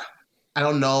 I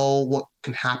don't know what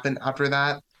can happen after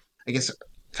that. I guess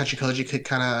Kachikoji could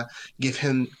kind of give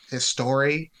him his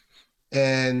story.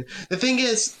 And the thing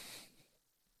is,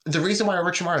 the reason why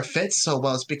Orochimaru fits so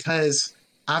well is because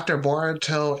after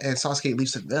Boruto and Sasuke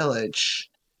leaves the village,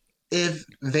 if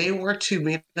they were to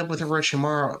meet up with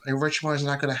Orochimaru is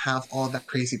not going to have all that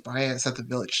crazy bias that the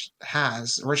village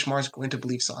has. Orochimaru is going to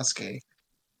believe Sasuke.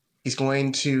 He's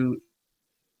going to.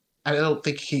 I don't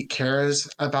think he cares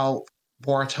about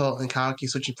Boruto and Kawaki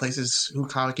switching places, who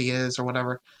Kawaki is or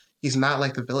whatever. He's not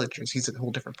like the villagers. He's a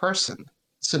whole different person.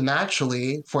 So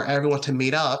naturally, for everyone to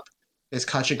meet up, is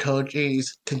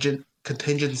Kachikoji's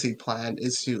contingency plan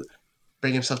is to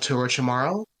bring himself to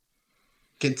Orochimaru,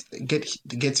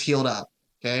 gets healed up.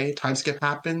 Okay, time skip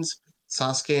happens.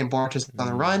 Sasuke and Boruto's on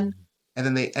the run, and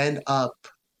then they end up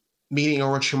meeting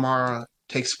Orochimaru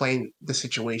to explain the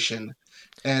situation.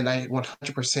 And I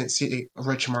 100% see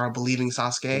Orochimaru believing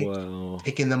Sasuke,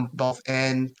 taking them both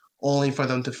in, only for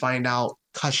them to find out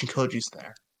Kashin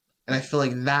there. And I feel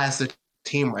like that's the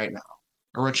team right now.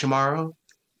 Orochimaru,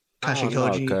 Kashin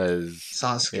because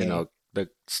Sasuke. the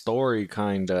story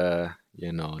kind of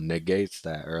negates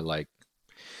that, or like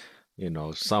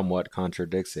somewhat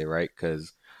contradicts it, right?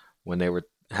 Because when they were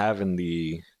having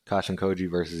the Kashin Koji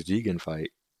versus Jigen fight,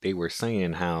 they were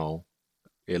saying how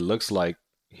it looks like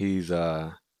he's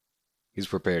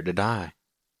prepared to die.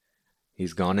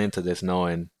 He's gone into this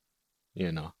knowing,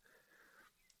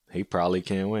 he probably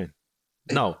can't win.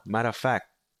 No, matter of fact,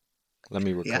 let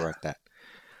me correct that.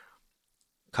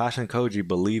 Kashin Koji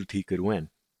believed he could win.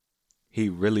 He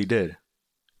really did.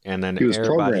 And then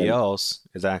everybody else,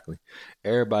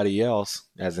 everybody else,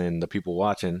 as in the people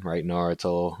watching, right?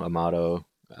 Naruto, Amato,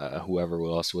 whoever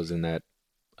else was in that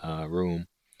room,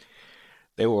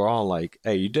 they were all like,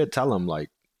 hey, you did tell him,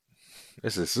 like,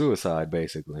 this is suicide,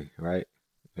 basically, right?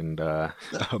 And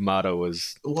Amato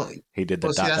was, he did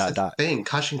the dot. Thing.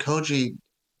 Kashin Koji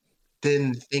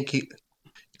didn't think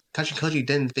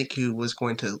he was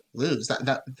going to lose.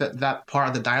 That part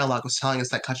of the dialogue was telling us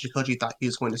that Kashin Koji thought he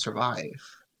was going to survive.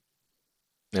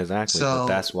 Exactly, so but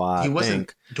that's why I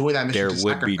think doing that there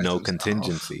would be no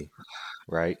contingency,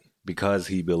 right? Because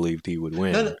he believed he would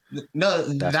win. No,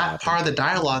 that part of the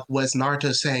dialogue was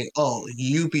Naruto saying, "Oh,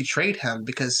 you betrayed him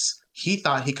because he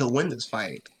thought he could win this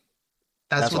fight."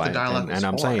 That's what the dialogue was and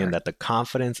I'm for. saying that the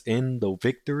confidence in the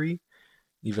victory,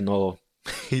 even though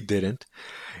he didn't,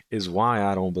 is why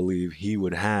I don't believe he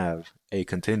would have a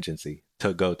contingency.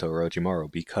 to go to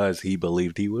Orochimaru because he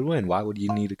believed he would win. Why would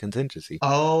you need a contingency?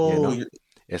 Oh,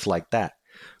 It's like that.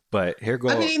 But here I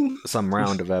go mean, some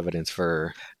round of evidence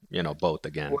for both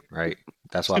again, right?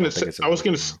 That's why I don't think it's I was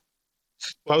gonna Orochimaru.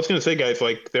 Well, I was gonna say, guys,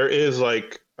 like there is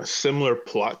like a similar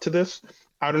plot to this.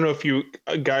 I don't know if you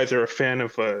guys are a fan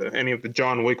of any of the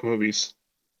John Wick movies.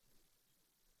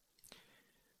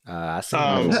 I seen I all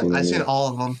haven't of seen them. I've it seen yet. all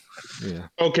of them. Yeah.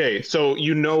 Okay, so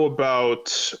you know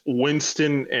about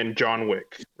Winston and John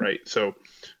Wick, right? So,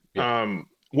 Yeah.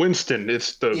 Winston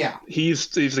is Yeah. he's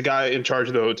the guy in charge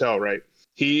of the hotel, right?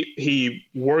 He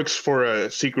works for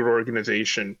a secret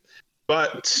organization,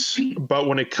 but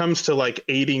when it comes to like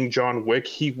aiding John Wick,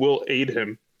 he will aid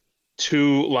him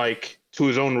to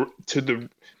his own to the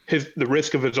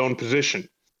risk of his own position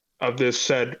of this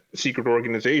said secret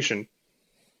organization.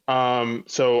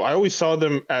 So I always saw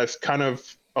them as kind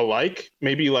of alike.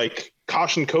 Maybe like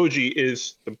Kosh and Koji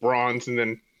is the bronze, and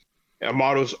then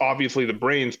Amato's obviously the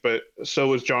brains, but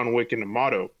so is John Wick and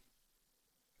Amato.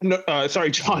 No,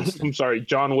 sorry, John. Winston. I'm sorry,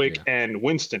 John Wick Yeah. and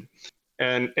Winston.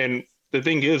 And the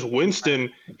thing is,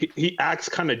 Winston he acts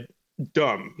kind of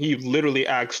dumb. He literally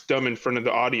acts dumb in front of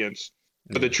the audience.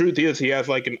 But the Yeah. truth is, he has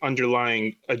like an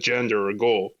underlying agenda or a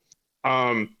goal.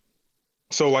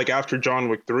 So like after John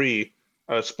Wick 3,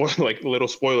 like a little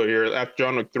spoiler here. After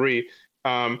John Wick 3,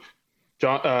 John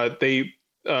they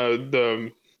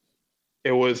the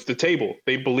it was the table.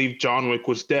 They believed John Wick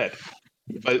was dead.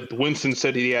 But Winston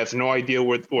said he has no idea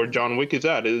where John Wick is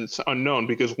at. It's unknown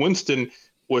because Winston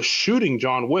was shooting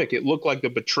John Wick. It looked like a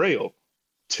betrayal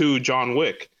to John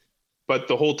Wick. But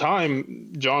the whole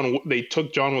time, they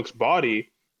took John Wick's body,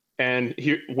 and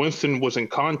Winston was in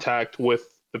contact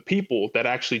with the people that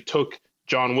actually took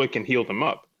John Wick and healed him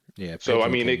up. Yeah. So I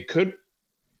Pigeon mean, King. it could,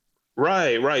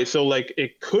 right. So like,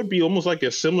 it could be almost like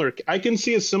a similar. I can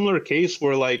see a similar case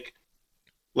where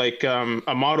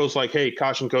Amato's like, hey,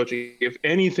 Kosh and Kochi, if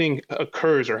anything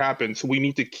occurs or happens, we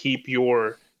need to keep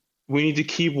wherever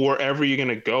you're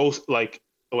gonna go like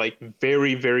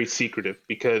very very secretive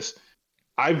because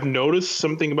I've noticed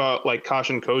something about like Kosh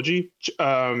and Koji,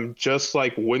 just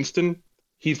like Winston,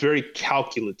 he's very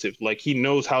calculative. Like he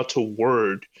knows how to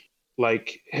word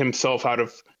like himself out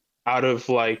of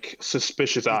like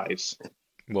suspicious eyes.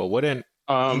 Well, wouldn't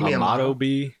You mean Um, Amato Amato?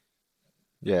 be?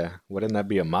 Yeah. Wouldn't that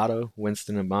be Amato?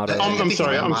 Winston Amato? I I'm think you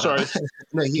sorry. meant I'm Amato. sorry.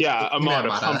 No, Yeah, you meant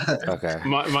Amato. Amato. Okay.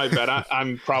 My bad.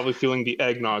 I'm probably feeling the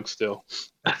eggnog still.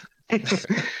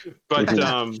 but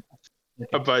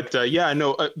yeah,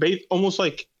 no, almost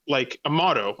like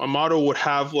Amato. Amato would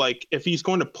have like if he's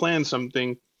going to plan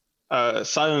something,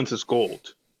 silence is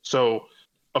gold. So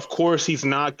of course he's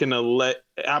not going to let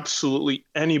absolutely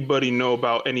anybody know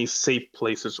about any safe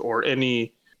places or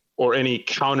any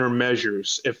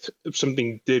countermeasures if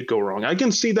something did go wrong. I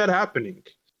can see that happening.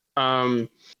 I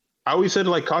always said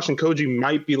like Caution Koji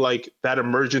might be like that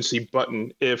emergency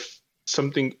button if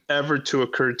something ever to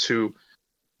occur to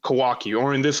Kawaki,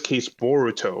 or in this case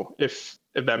Boruto, if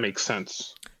that makes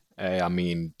sense. Hey, I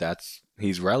mean,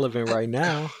 he's relevant right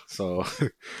now. So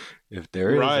if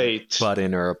there is a Right.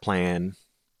 button or a plan,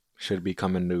 should be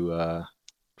coming to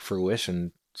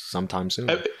fruition sometime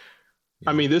soon.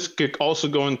 I mean, this could also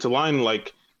go into line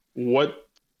like what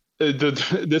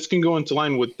this can go into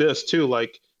line with this too.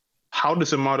 Like, how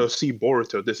does Amato see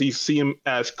Boruto? Does he see him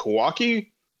as Kawaki,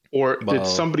 or did Well,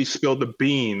 somebody spill the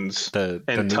beans the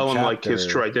and new tell him like his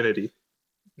true chapter, identity?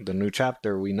 the new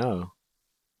chapter we know,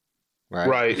 right?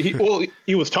 Right.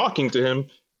 He was talking to him,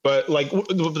 but like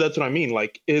that's what I mean.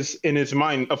 Like, is in his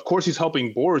mind, of course, he's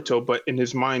helping Boruto, but in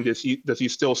his mind, does he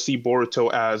still see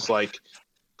Boruto as like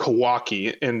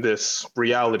Kawaki in this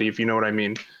reality? If you know what I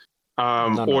mean.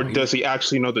 No, Or does he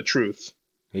actually know the truth?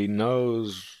 he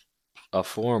knows a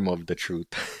form of the truth.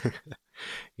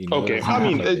 He Okay, knows I half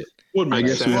mean, of it it. would I make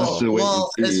guess we have sense. to wait and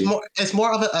see. It's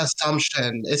more of an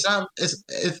assumption. It's not.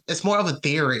 It's more of a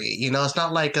theory. You know, it's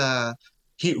not like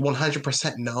he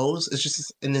 100% knows. It's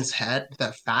just in his head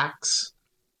that facts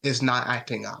is not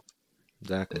acting up.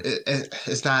 Exactly.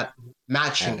 It's not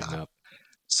matching Adding up. up.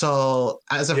 So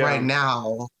as of Yeah. right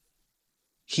now,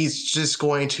 he's just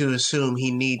going to assume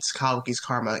he needs Kawaki's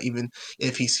karma, even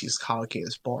if he sees Kawaki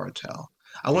as Boruto.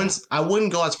 I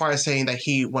wouldn't go as far as saying that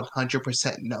he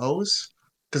 100% knows,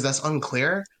 because that's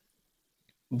unclear.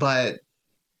 But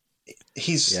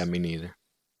he's Yeah, me neither.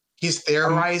 he's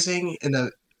theorizing in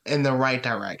the right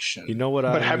direction. You know what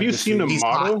But I have need you to seen see? a He's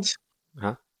model?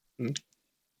 hot. Huh?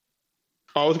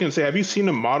 I was gonna say, have you seen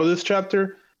a model this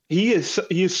chapter? He is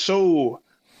so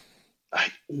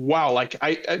wow. Like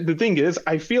the thing is,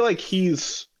 I feel like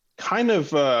he's kind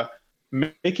of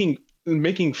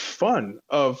making fun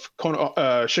of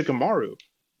Shikamaru.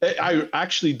 I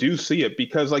actually do see it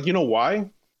because, like, you know why?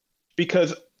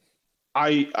 Because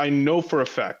I know for a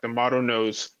fact Amato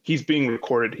knows he's being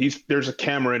recorded. There's a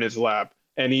camera in his lab,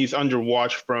 and he's under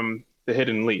watch from the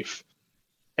Hidden Leaf,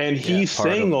 and Yeah, he's part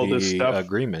saying of all this the stuff,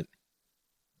 agreement.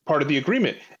 part of the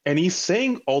agreement, and he's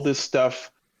saying all this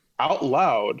stuff out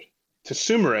loud to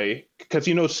Sumire because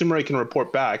Sumire can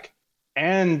report back,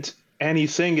 and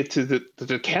he's saying it to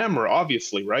the camera,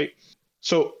 obviously, right?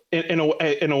 So in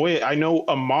a way, I know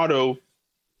Amato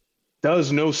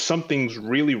does know something's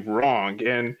really wrong,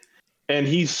 and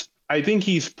I think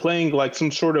he's playing like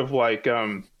some sort of like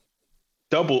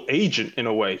double agent in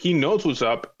a way. He knows what's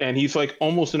up, and he's like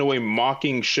almost in a way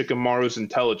mocking Shikamaru's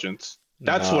intelligence.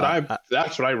 That's what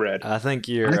No, I read. I think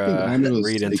I you're think Amato's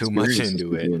reading too much experienced this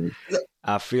into it. before.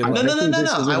 I feel I, No, like no, I no, think no,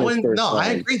 this no. isn't I his wouldn't. first No, I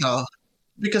time. agree though,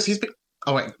 because he's been.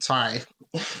 Oh wait, sorry.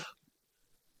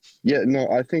 Yeah, no,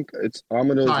 I think it's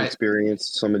Amato's Alright.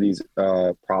 experienced some of these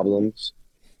problems.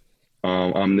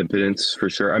 Omnipotence for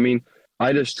sure. I mean,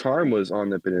 Ida's charm was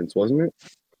omnipotence, wasn't it?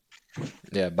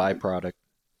 yeah, byproduct.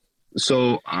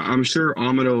 So I'm sure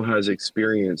Amato has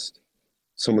experienced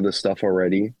some of the stuff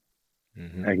already,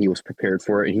 Hmm. and he was prepared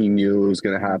for it. He knew it was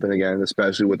going to happen again,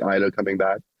 especially with Ida coming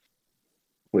back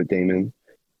with Damon.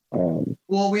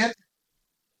 Well,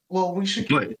 we should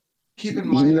But keep in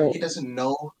you mind that know, he doesn't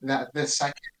know that this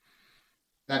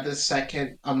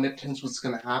second omnipotence was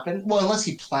going to happen. Well, unless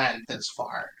he planned this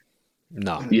far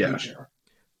No, in the yeah, future.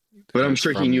 but I'm because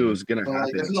sure he knew it from was going to But like,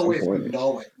 happen there's at no some way of point.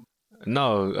 knowing.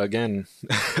 no, again,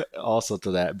 also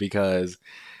to that because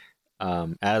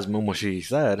as Momoshi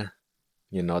said,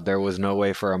 there was no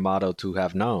way for Amato to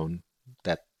have known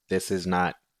that this is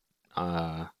not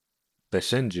uh the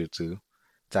Shinjutsu.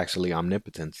 It's actually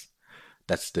omnipotence.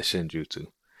 That's the Shinjutsu.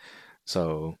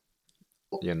 So,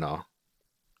 you know,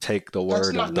 take the That's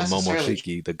word not of the necessarily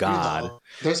Momoshiki, the true, god, though.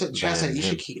 There's a chance that than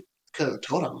him. Ishiki could have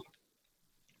told him.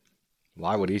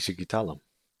 Why would Ishiki tell him?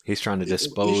 He's trying to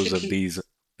dispose of Ishiki, these Ishiki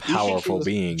powerful was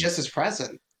just beings, as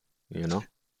present. you know?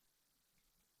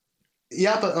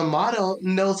 Yeah, but Amato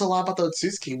knows a lot about the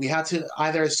Otsutsuki. We had to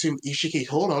either assume Ishiki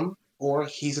told him, or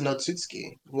he's an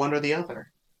Otsutsuki. One or the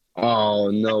other. Oh,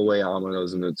 no way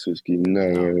Amato's an Otsutsuki. No,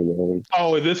 No. no, no.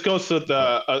 Oh, this goes to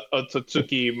the But,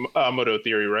 Tatsuki Amato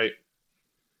theory, right?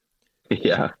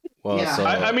 Yeah. well, Yeah.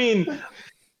 I so, mean,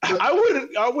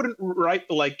 I wouldn't right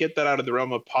like get that out of the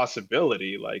realm of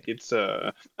possibility. Like it's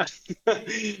I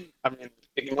mean,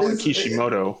 ignore It's,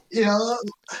 Kishimoto. you know,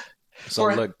 so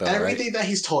for look though, right? everything that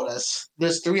he's told us,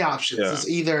 there's three options. Yeah. It's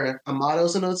either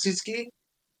Amato's an Otsutsuki,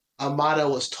 Amato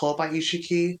was told by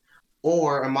Ishiki,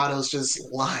 or Amato's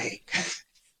just lying.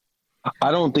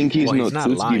 I don't think he's Well, an he's not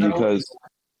Otsutsuki lying.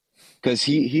 because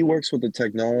he works with the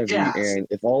technology, Yes. and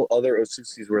if all other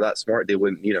Otsutskis were that smart, they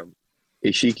wouldn't need him.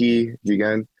 Ishiki,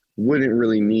 Jigen wouldn't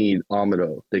really need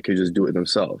Amado. They could just do it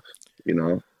themselves, you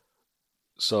know?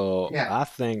 So Yeah. I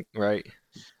think, right?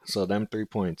 So them 3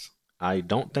 points. I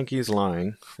don't think he's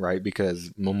lying, right? Because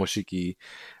Momoshiki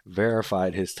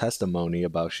verified his testimony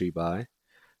about Shibai.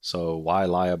 So why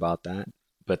lie about that?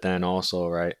 But then also,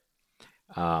 right?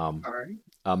 Um, All right.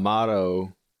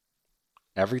 Amato,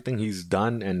 everything he's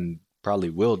done and probably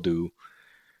will do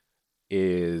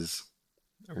is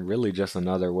really just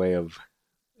another way of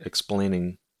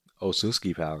explaining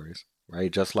Osusuki powers,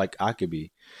 right? Just like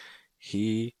Akibi.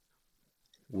 He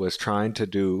was trying to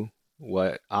do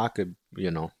what Akibi,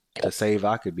 to save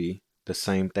Akibi, the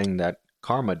same thing that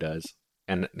Karma does.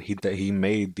 And he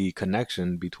made the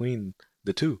connection between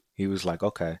the two. He was like,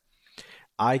 okay,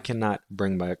 I cannot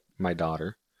bring back my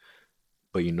daughter,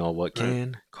 but you know what Right.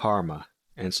 can? Karma.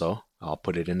 And so I'll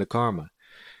put it into Karma.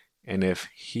 And if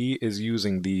he is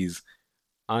using these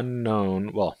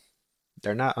unknown, well,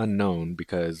 they're not unknown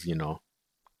because,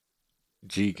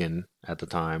 Jigen at the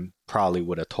time probably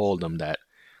would have told him that,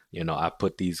 I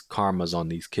put these karmas on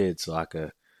these kids so I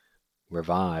could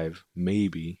revive,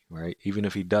 maybe, right? Even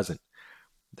if he doesn't,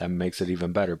 that makes it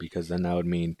even better because then that would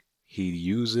mean he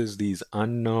uses these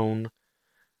unknown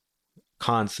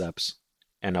concepts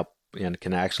and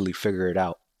can actually figure it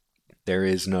out. There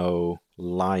is no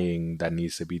lying that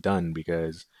needs to be done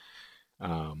because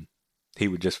he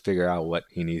would just figure out what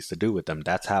he needs to do with them.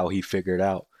 That's how he figured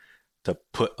out to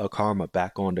put a karma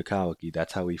back onto Kawaki.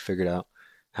 That's how he figured out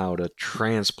how to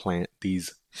transplant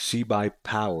these Shibai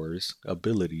powers,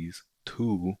 abilities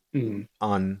to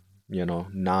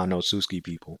non-Osusuki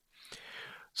people.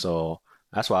 So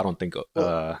that's why I don't think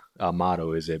Well,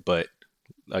 Amato is it. But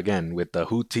again, with the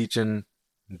who teaching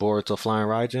Boruto flying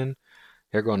Raijin,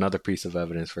 here go another piece of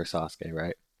evidence for Sasuke,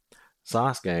 right?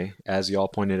 Sasuke, as y'all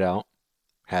pointed out,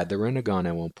 had the Rinnegan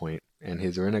at one point, and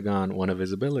his Rinnegan, one of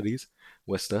his abilities,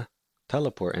 was to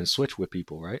teleport and switch with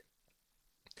people, right?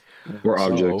 Or So,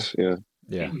 objects, yeah.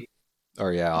 yeah,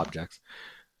 or yeah, objects,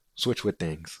 switch with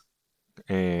things.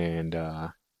 And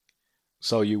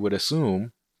so you would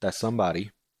assume that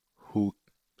somebody who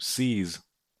sees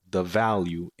the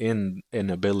value in an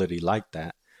ability like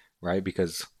that, right?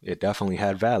 Because it definitely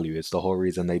had value. It's the whole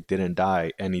reason they didn't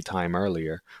die any time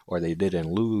earlier, or they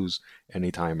didn't lose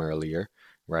any time earlier,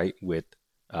 right?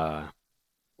 Uh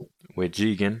with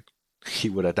Jigen, he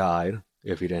would have died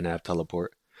if he didn't have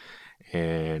teleport.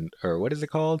 And or what is it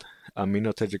called?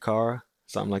 Amino Tejikara,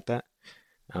 something like that.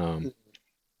 Um,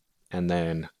 and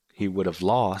then he would have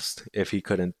lost if he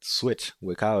couldn't switch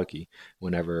with Kawaki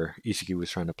whenever Ishiki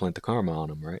was trying to plant the karma on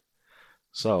him, right?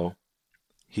 So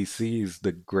he sees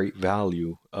the great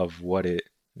value of what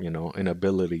an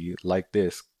ability like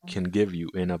this can give you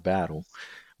in a battle,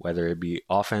 whether it be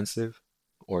offensive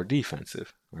or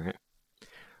defensive, right?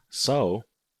 So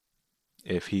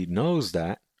if he knows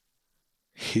that,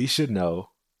 he should know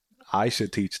I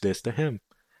should teach this to him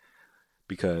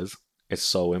because it's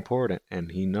so important.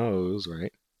 And he knows,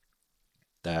 right,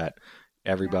 that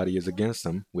everybody is against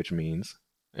him, which means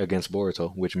against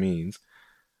Boruto, which means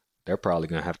they're probably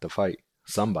gonna have to fight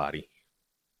somebody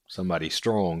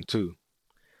strong too.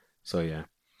 So yeah,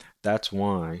 that's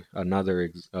why another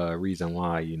reason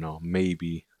why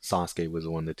maybe Sasuke was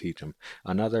the one to teach him.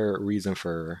 Another reason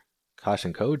for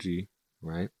Kashin Koji,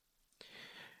 right,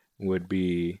 would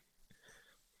be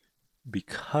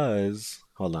because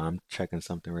hold on, I'm checking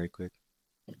something right quick.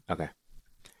 Okay,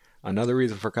 another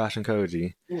reason for Kashin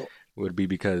Koji would be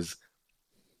because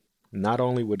not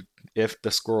only would if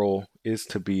the scroll is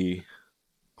to be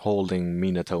holding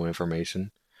Minato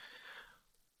information,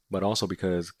 but also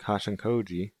because Kashin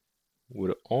Koji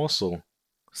would also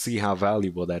see how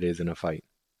valuable that is in a fight.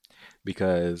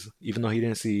 Because even though he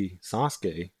didn't see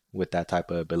Sasuke with that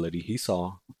type of ability, he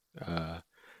saw uh,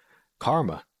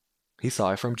 Karma. He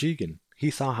saw it from Jigen.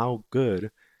 He saw how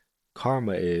good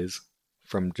Karma is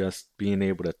from just being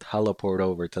able to teleport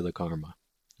over to the Karma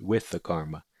with the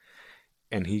Karma.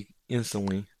 And he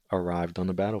instantly arrived on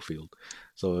the battlefield.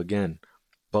 So again,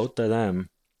 both of them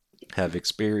have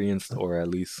experienced or at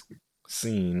least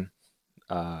seen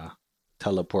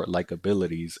teleport like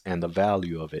abilities and the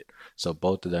value of it. So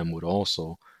both of them would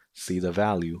also see the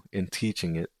value in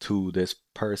teaching it to this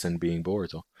person being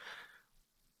Boruto.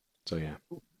 So yeah,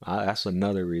 that's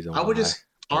another reason I would why just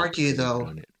both argue, could have though,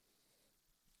 done it.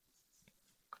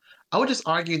 I would just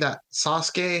argue that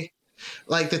Sasuke,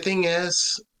 like, the thing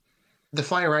is, the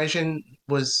Flying Raijin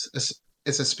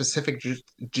is a specific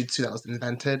jutsu that was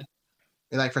invented.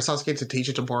 And, like, for Sasuke to teach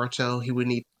it to Boruto, he would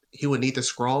need the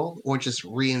scroll or just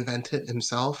reinvent it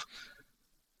himself.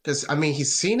 Because I mean,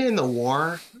 he's seen it in the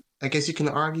war. I guess you can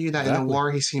argue that in the Exactly.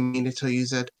 war he's seen Minato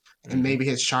use it, and maybe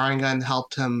his Sharingan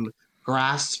helped him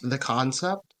grasp the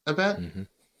concept a bit. Mm-hmm.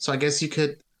 So I guess you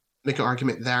could make an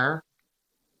argument there.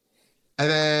 And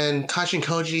then Kashin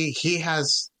Koji,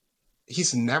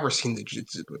 he's never seen the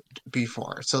jutsu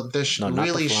before, so this No,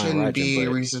 not the really flying shouldn't Raijin, be a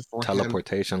but reason for him.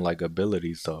 teleportation like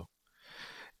abilities though.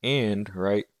 And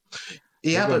right,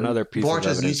 here Yeah, go but another piece of Boruto's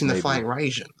evidence, using the Flying maybe.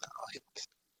 Raijin.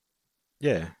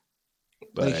 Yeah,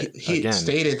 Like but he again,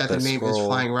 stated that the the name is scroll.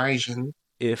 Flying Raijin.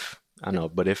 If I know,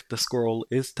 but if the scroll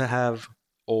is to have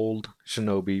old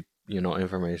shinobi,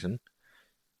 information,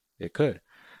 it could.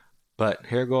 But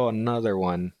here go another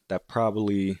one that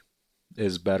probably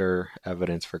is better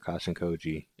evidence for Kashin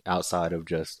Koji outside of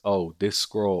just, oh, this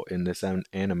scroll in this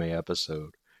anime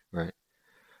episode, right?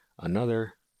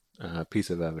 Another piece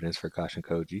of evidence for Kashin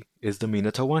Koji is the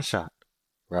Minato one shot,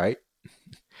 right?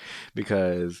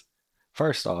 Because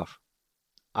first off,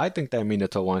 I think that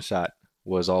Minato one shot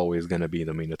was always going to be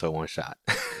the Minato one shot.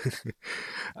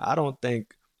 I don't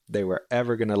think they were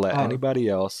ever going to let Oh, anybody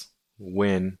else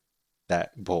win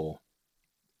that bowl.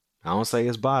 I don't say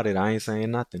it's botted, I ain't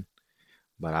saying nothing.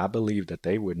 But I believe that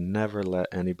they would never let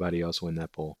anybody else win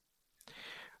that poll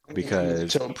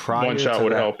because So one prior shot to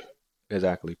would that, help.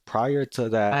 exactly, prior to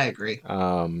that, I agree.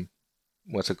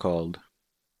 what's it called?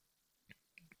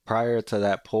 Prior to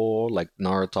that poll, like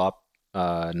Naruto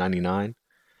 99,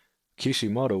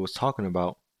 Kishimoto was talking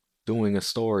about doing a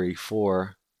story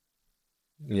for,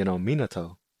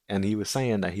 Minato. And he was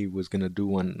saying that he was going to do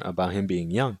one about him being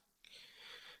young,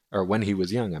 or when he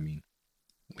was young, I mean,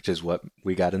 which is what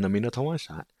we got in the Minato one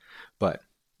shot. But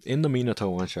in the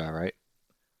Minato one shot, right?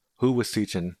 Who was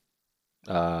teaching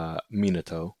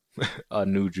Minato a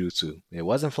new jutsu? It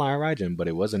wasn't Flying Raijin, but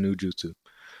it was a new jutsu.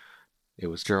 It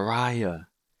was Jiraiya,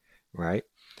 right?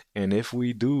 And if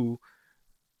we do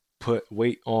put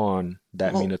weight on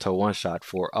that Well, Minato one shot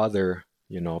for other,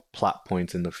 plot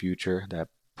points in the future that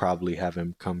probably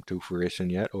haven't come to fruition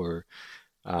yet, or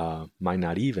might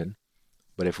not even.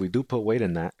 But if we do put weight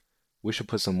in that, we should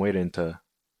put some weight into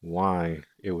why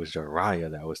it was Jiraiya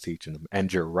that was teaching him.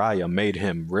 And Jiraiya made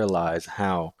him realize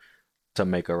how to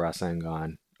make a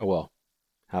Rasengan. Well,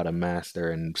 how to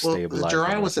master and Well, stabilize the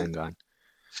Jiraiya wasn't. Rasengan.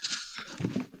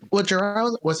 Well,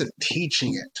 Jiraiya wasn't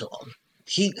teaching it to him.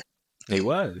 He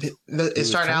was. It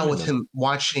started out training with him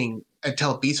watching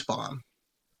Until Beast Bomb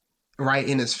right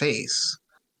in his face,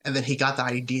 and then he got the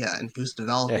idea and he was Yeah,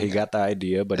 developing he it. got the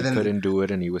idea, but And he then, couldn't do it,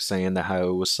 and he was saying that how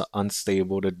it was so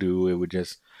unstable to do. It would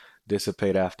just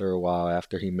dissipate after a while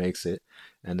after he makes it.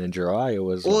 And then Jiraiya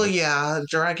was well, like, yeah,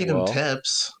 Jiraiya gave him well,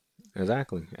 tips.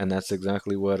 exactly. And that's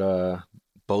exactly what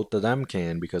both of them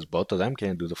can, because both of them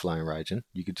can do the flying Raijin.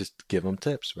 You could just give them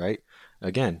tips, right?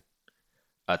 Again,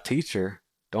 a teacher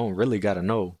don't really got to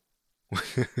know.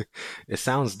 It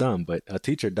sounds dumb, but a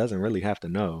teacher doesn't really have to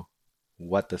know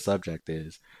what the subject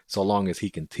is, so long as he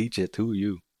can teach it to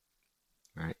you,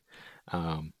 right?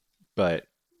 But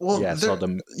Well, yeah, so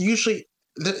the usually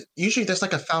there's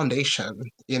like a foundation,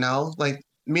 like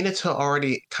Minato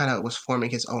already kind of was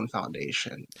forming his own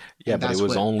foundation, yeah, and but it that's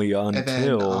was what. only And then,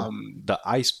 until the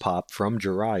ice pop from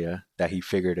Jiraiya that he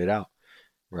figured it out,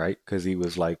 right? Because he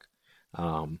was like,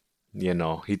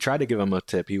 he tried to give him a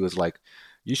tip. He was like,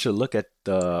 you should look at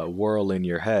the whirl in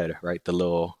your head, right?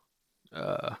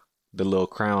 Uh, the little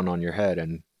crown on your head,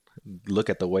 and look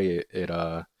at the way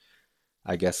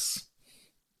I guess,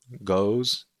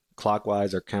 goes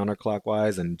clockwise or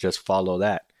counterclockwise, and just follow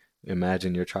that.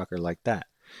 Imagine your chakra like that.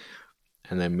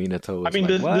 And then Minato I was mean, like,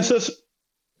 this "What?" is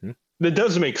that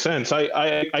does make sense.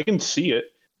 I can see it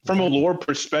from a lore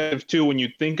perspective too when you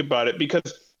think about it.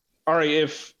 Because all right,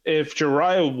 if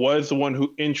Jiraiya was the one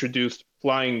who introduced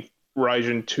flying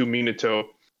Raijin to Minato,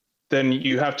 then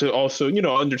you have to also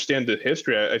understand the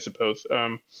history, I suppose.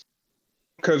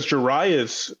 Because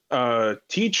Jiraiya's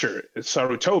teacher is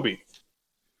Sarutobi.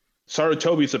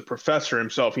 Sarutobi's a professor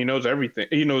himself. He knows everything.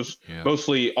 He knows Yeah.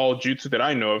 mostly all jutsu that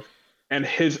I know of, and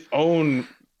his own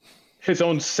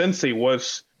sensei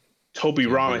was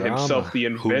Tobirama himself, the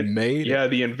who made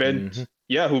it.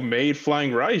 Mm-hmm. who made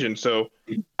Flying Raijin. So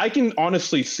I can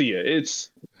honestly see it.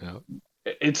 Yep.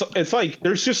 It's like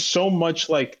there's just so much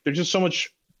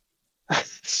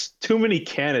too many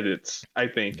candidates. I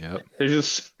think Yep. there's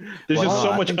just Well,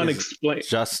 so I much think it's unexplained.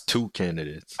 just two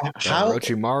candidates. How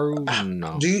Orochimaru,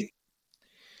 no. do you?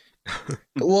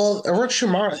 Well,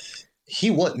 Orochimaru, he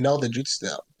wouldn't know the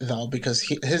jutsu though, because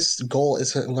his goal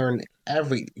is to learn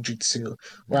every jutsu,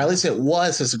 or at least it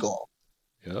was his goal.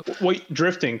 Yep. Wait,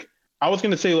 drifting. I was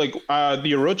gonna say like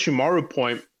the Orochimaru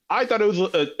point. I thought it was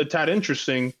a tad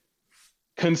interesting,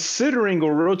 considering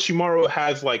Orochimaru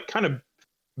has like kind of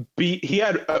he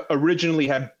had originally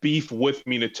had beef with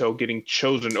Minato getting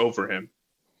chosen over him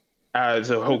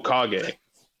as a Hokage.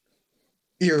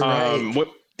 You're right.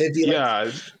 It'd be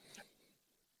yeah,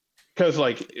 because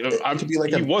it could be like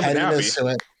he a wasn't happy. pettiness to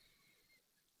it.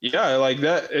 Yeah, like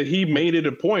that. He made it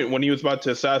a point when he was about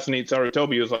to assassinate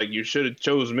Sarutobi. He was like, "You should have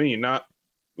chose me, not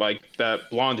like that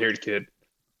blonde-haired kid."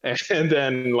 And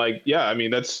then, I mean,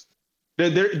 that's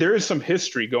there is some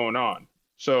history going on.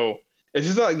 So it's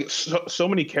just like so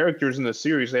many characters in the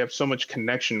series. They have so much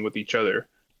connection with each other.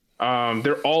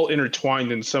 They're all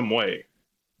intertwined in some way.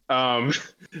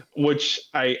 Which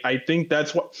I think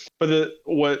that's what. But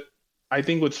what I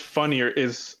think what's funnier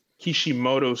is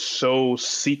Kishimoto's so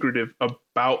secretive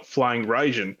about Flying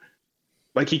Raijin.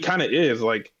 Like he kind of is.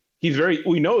 Like he's very.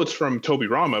 We know it's from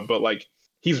Tobirama, but like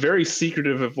he's very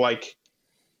secretive of like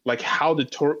how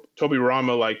did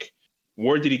Tobirama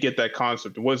where did he get that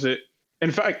concept? Was it?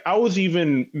 In fact, I was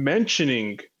even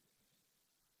mentioning.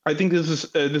 I think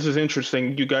this is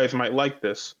interesting. You guys might like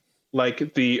this.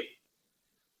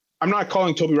 I'm not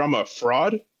calling Tobirama a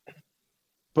fraud,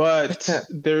 but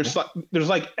there's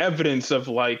evidence of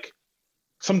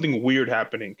something weird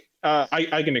happening.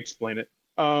 I can explain it.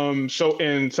 So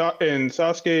in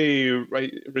Sasuke,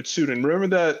 right, Ritsuden,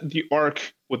 remember the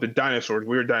arc with the dinosaurs,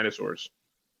 weird dinosaurs.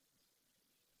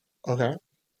 Okay.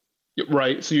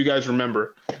 Right. So you guys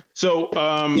remember. So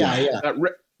yeah.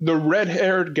 The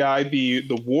red-haired guy,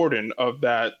 the warden of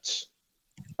that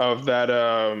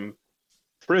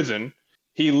prison,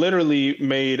 he literally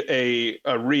made a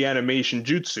reanimation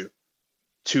jutsu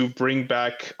to bring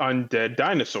back undead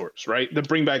dinosaurs, right? To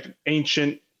bring back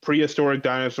ancient prehistoric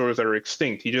dinosaurs that are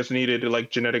extinct. He just needed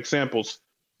genetic samples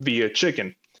via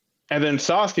chicken. And then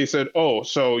Sasuke said, "Oh,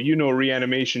 so you know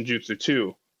reanimation jutsu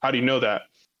too? How do you know that?"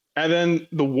 And then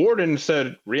the warden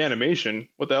said, "Reanimation?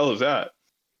 What the hell is that?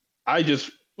 I just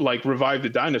revived the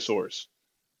dinosaurs."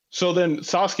 So then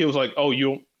Sasuke was like, "Oh,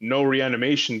 you no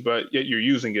reanimation, but yet you're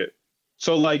using it."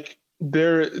 So like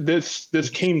this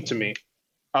came to me.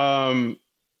 Um,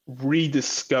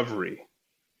 rediscovery.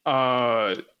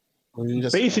 Uh,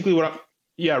 basically what I'm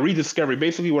yeah rediscovery.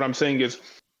 Basically what I'm saying is,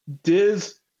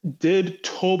 does did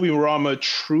Tobirama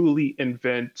truly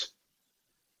invent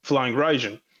flying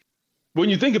Raijin? When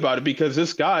you think about it, because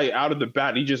this guy out of the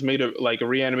bat, he just made a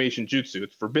reanimation jutsu.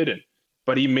 It's forbidden,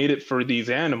 but he made it for these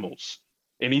animals,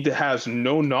 and he has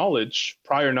no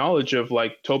prior knowledge of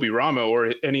like Tobirama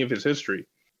or any of his history.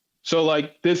 So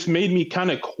like this made me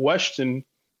kind of question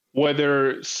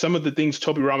whether some of the things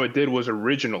Tobirama did was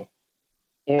original,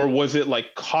 or was it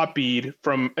like copied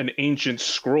from an ancient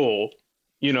scroll,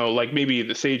 like maybe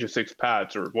the Sage of Six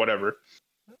Paths or whatever.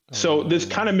 So this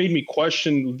kind of made me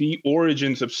question the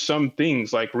origins of some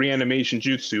things like reanimation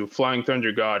jutsu, flying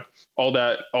thunder god, all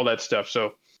that stuff.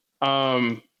 So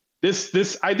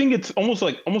this I think it's almost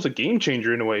a game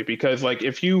changer in a way, because like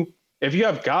if you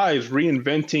have guys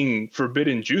reinventing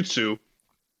forbidden jutsu,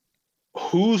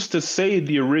 who's to say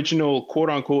the original quote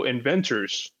unquote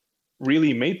inventors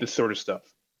really made this sort of stuff?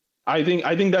 I think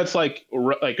that's like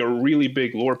a really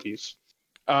big lore piece.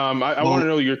 I want to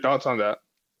know your thoughts on that.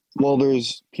 Well,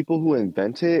 there's people who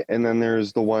invent it, and then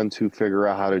there's the ones who figure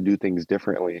out how to do things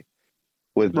differently.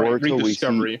 With Right, Boruto, we see,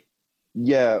 rediscovery.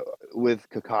 yeah, with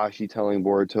Kakashi telling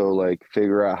Boruto like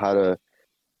figure out how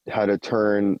to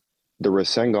turn the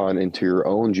Rasengan into your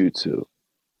own jutsu,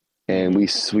 and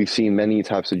we've seen many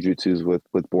types of jutsus with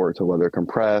Boruto, whether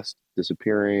compressed,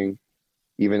 disappearing,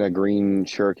 even a green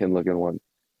shuriken looking one.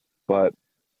 But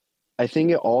I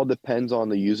think it all depends on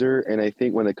the user, and I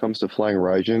think when it comes to flying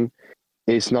Raijin,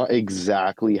 it's not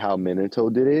exactly how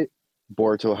Minato did it.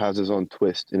 Boruto has his own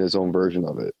twist in his own version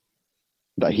of it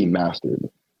that he mastered.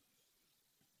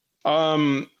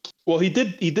 Well, he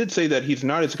did say that he's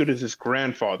not as good as his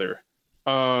grandfather.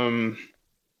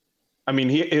 I mean,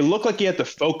 it looked like he had to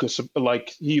focus, like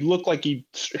he looked like he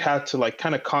had to like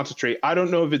kind of concentrate. I don't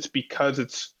know if it's because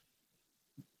it's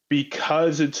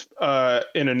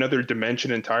in another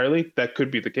dimension entirely. That could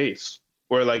be the case,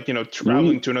 where like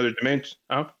traveling to another dimension.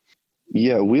 Huh?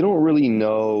 Yeah, we don't really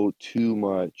know too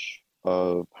much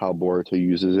of how Boruto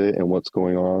uses it and what's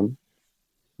going on.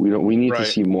 We need to Right.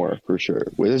 see more for sure.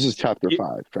 Well, this is chapter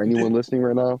 5. For anyone listening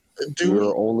right now,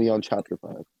 we're only on chapter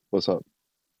 5. What's up?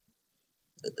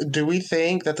 Do we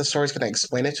think that the story's going to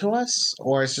explain it to us,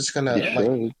 or it's just going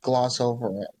to gloss over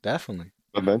it? Definitely.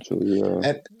 Eventually, yeah.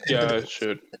 And Yeah, it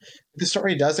should. the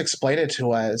story does explain it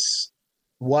to us.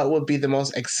 What would be the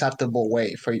most acceptable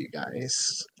way for you guys?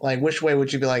 Like, which way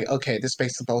would you be like, okay, this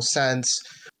makes the most sense?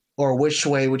 Or which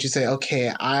way would you say,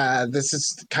 okay, this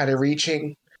is kind of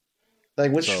reaching?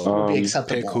 Like, which So would be pick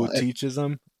acceptable? who teaches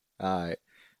them. All right.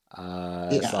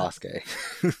 Yeah. Sasuke.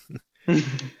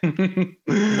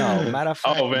 No, matter of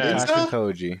fact, Oh man. Kashin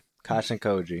Koji. Kashin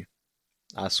Koji.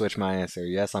 I'll switch my answer.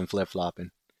 Yes, I'm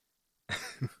flip-flopping.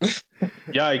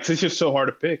 Yeah, it's just so hard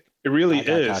to pick. It really I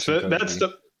got is. Kashin That's Koji.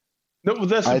 the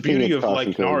I think beauty it's of like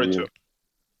Kashin Koji. Naruto.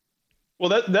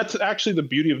 Well, that's actually the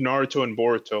beauty of Naruto and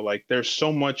Boruto. Like, there's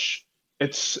so much.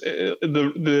 It's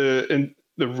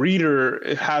the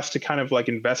reader has to kind of like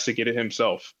investigate it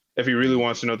himself if he really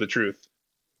wants to know the truth.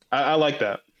 I like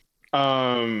that.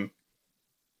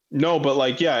 No, but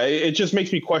like, yeah, it just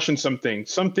makes me question some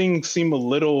things. Some things seem a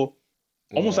little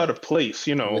almost Well, out of place.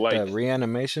 with Like the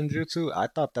reanimation jutsu, I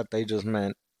thought that they just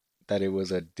meant that it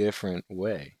was a different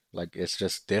way. Like it's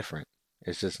just different.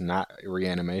 It's just not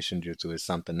reanimation jutsu. It's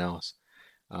something else.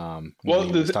 When well,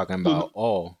 he was talking about,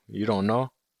 oh, you don't know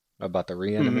about the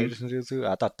reanimation jutsu?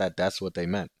 I thought that that's what they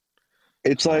meant.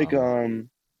 It's like You know,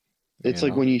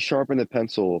 when you sharpen a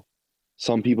pencil.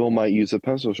 Some people might use a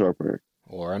pencil sharpener.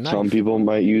 or a knife. Some people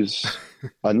might use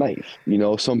a knife.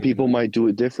 Some people might do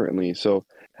it differently. So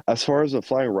as far as the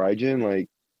flying Raijin, like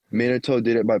Minato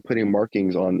did it by putting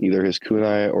markings on either his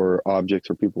kunai or objects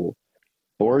or people.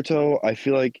 Boruto, I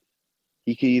feel like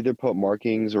he could either put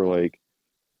markings or like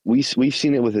we've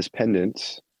seen it with his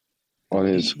pendants on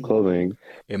his clothing.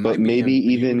 It but might be maybe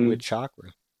imbued even with chakra.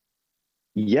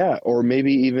 Yeah, or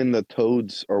maybe even the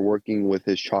toads are working with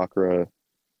his chakra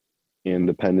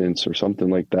independence or something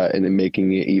like that, and then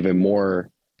making it even more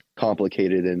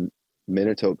complicated in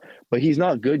Minato. But he's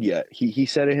not good yet. He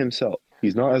said it himself.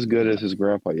 He's not as good as his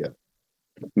grandpa yet.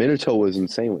 Minato was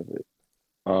insane with it.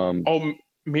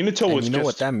 Minato And was you know just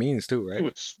what that means too, right?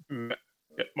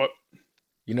 What?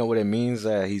 You know what it means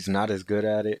that he's not as good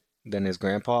at it than his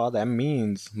grandpa? That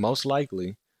means most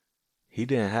likely he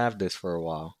didn't have this for a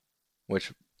while,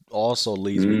 which also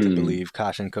leads me to believe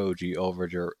Kashin Koji over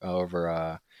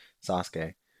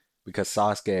Sasuke, because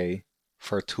Sasuke,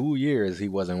 for 2 years he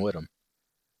wasn't with him.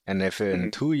 And if in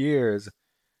Mhm. 2 years,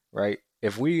 right,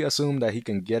 if we assume that he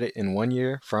can get it in 1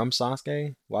 year from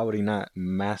Sasuke, why would he not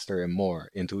master it more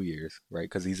in 2 years, right?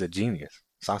 Because he's a genius.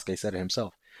 Sasuke said it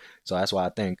himself. So that's why I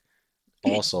think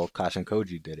also Kashin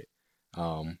Koji did it.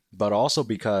 But also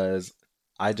because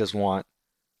I just want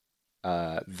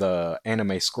the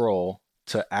anime scroll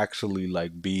to actually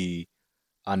like be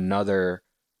another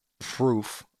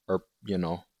proof or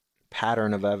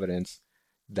pattern of evidence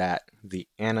that the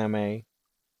anime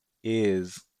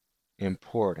is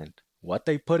important. What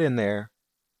they put in there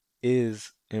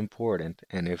is important,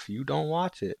 and if you don't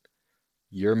watch it,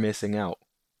 you're missing out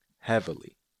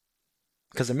heavily.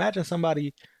 Because imagine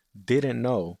somebody didn't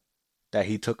know that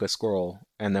he took a scroll,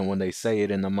 and then when they say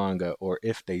it in the manga, or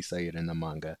if they say it in the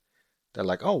manga, they're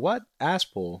like, "Oh, what? Ass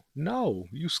pull? No,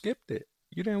 you skipped it.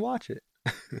 You didn't watch it."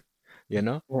 you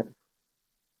know?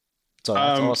 So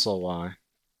that's Um, also why.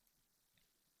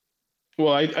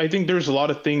 well, I think there's a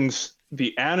lot of things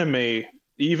the anime,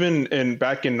 even in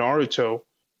back in Naruto.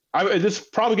 This is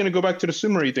probably going to go back to the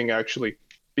Sumire thing actually,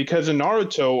 because in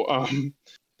Naruto,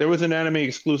 there was an anime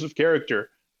exclusive character,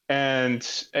 and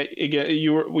again,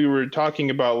 we were talking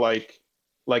about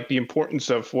like the importance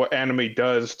of what anime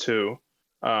does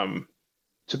um,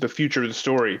 to the future of the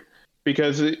story,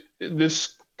 because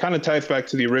this kind of ties back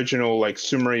to the original like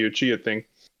Sumire Uchiha thing.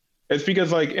 It's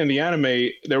because like in the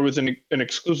anime, there was an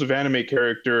exclusive anime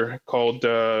character called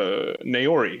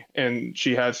Naori, and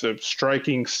she has a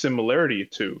striking similarity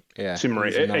to Yeah,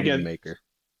 Sumire. Izanami Again, maker.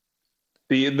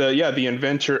 the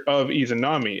inventor of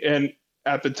Izanami, and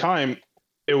at the time,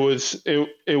 it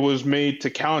was made to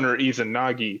counter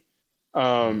Izanagi. Hmm.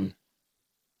 Um,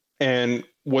 and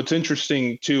what's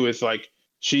interesting too is like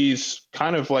she's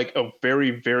kind of like a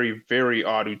very, very, very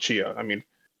odd Uchiha. I mean,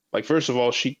 like first of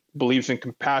all, she believes in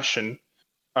compassion,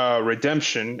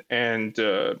 redemption, and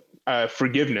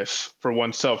forgiveness for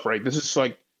oneself. Right? This is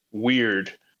like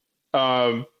weird.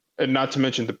 And not to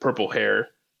mention the purple hair,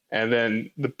 and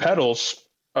then the petals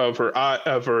of her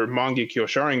Mangekyo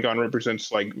Sharingan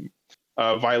represents like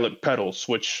violet petals,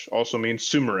 which also means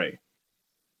Sumire.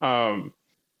 Um,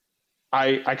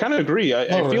 I kind of agree. I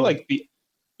Oh, feel really? like the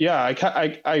yeah,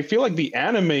 I feel like the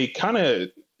anime kind of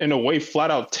in a way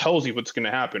flat out tells you what's going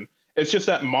to happen. It's just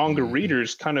that manga Hmm.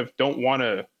 readers kind of don't want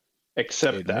to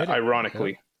accept Admit that, it. Yep.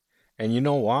 ironically. And you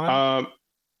know why? Um,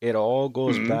 It all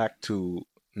goes mm, back to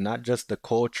not just the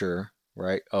culture,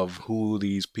 right, of who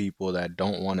these people that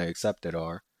don't want to accept it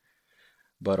are,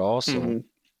 but also mm,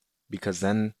 because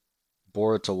then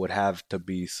Boruto would have to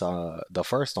be the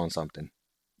first on something,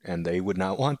 and they would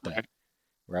not want that, right.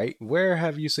 right? Where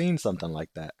have you seen something like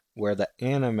that, where the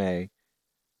anime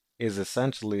is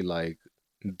essentially like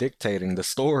dictating the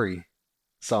story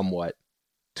somewhat,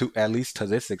 to at least to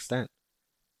this extent,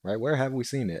 right? Where have we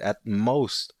seen it? At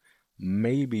most,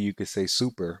 maybe you could say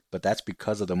Super, but that's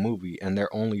because of the movie, and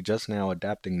they're only just now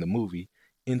adapting the movie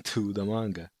into the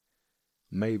manga.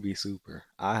 Maybe Super.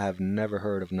 I have never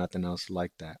heard of nothing else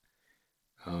like that.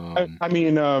 Um, I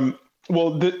mean,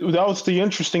 well, that was the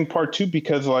interesting part too,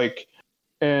 because like,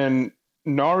 and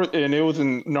and it was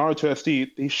in Naruto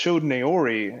SD. They showed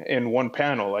Naori in one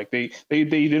panel. Like they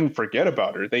didn't forget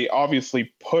about her. They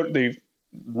obviously they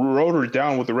wrote her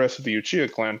down with the rest of the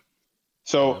Uchiha clan.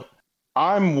 So yep.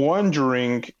 I'm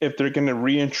wondering if they're going to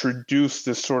reintroduce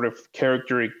this sort of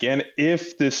character again,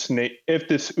 if this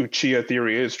Uchiha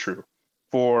theory is true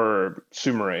for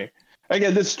Sumire.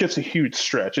 Again, this is just a huge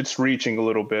stretch. It's reaching a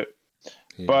little bit,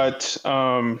 Yeah. but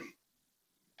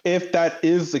if that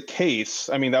is the case,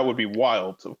 I mean that would be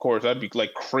wild. Of course, that'd be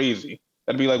like crazy.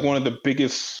 That'd be like one of Yeah. the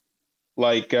biggest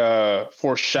like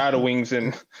foreshadowings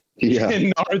in Yeah.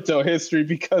 in Naruto history,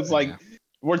 because like Yeah.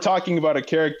 we're talking about a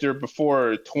character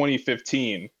before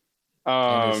 2015.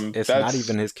 And it's not That's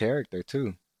even his character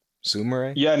too.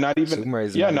 Sumire? yeah, not even Sumire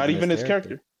is yeah, not not even his even his character.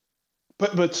 character.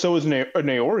 But so is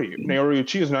Naori. Naori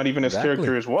Uchi is not even his Exactly.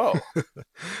 character as well. That's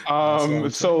what I'm saying.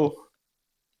 So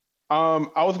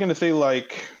I was gonna say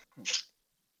like,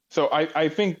 so I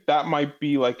think that might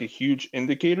be like a huge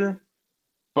indicator.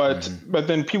 Hmm. But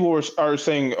then people are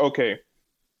saying, okay,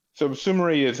 so if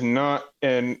Sumire is not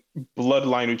in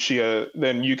bloodline Uchiha,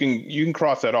 then you can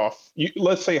cross that off.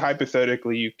 Let's say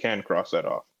hypothetically you can cross that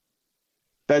off.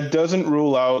 That doesn't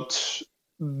rule out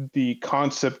the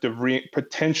concept of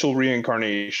potential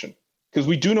reincarnation, because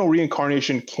we do know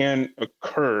reincarnation can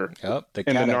occur Yep, the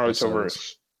in the cat Naruto episodes.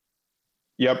 verse.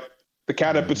 Yep, the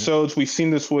cat Hmm. episodes, we've seen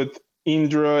this with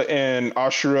Indra and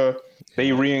Ashura. They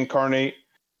Yep. reincarnate.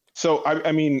 So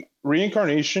I mean,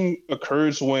 reincarnation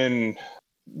occurs when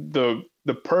the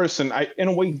person, I in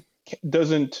a way,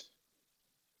 doesn't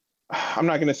I'm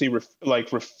not gonna say refuses,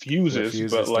 but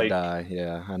Refuses to like die.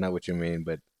 Yeah, I know what you mean,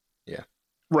 but yeah,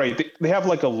 right, they have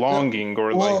like a longing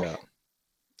or like Well, yeah.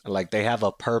 Like they have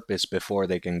a purpose before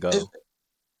they can it, go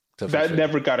to that fulfill.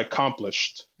 never got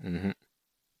accomplished. Hmm.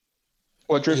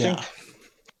 What you're saying? yeah.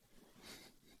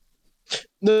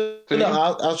 No, Say no, again?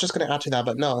 I was just gonna add to that,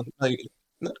 but no, like,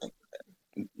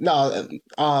 no,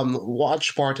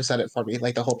 watch Boruto said it for me,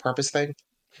 like the whole purpose thing.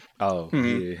 Oh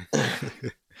Hmm. yeah.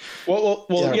 Well,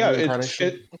 Yeah, yeah.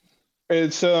 reincarnation.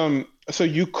 It's So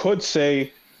you could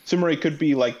say Sumire could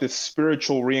be like this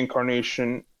spiritual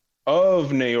reincarnation of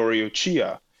Naori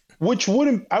Uchiha, which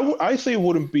wouldn't I say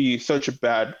wouldn't be such a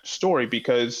bad story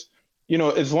because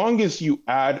as long as you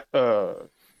add as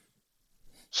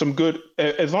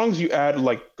long as you add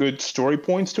like good story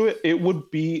points to it, it would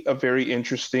be a very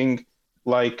interesting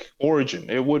like origin.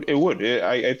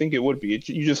 I think it would be.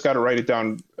 You just got to write it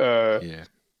down. Yeah.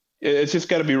 It's just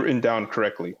got to be written down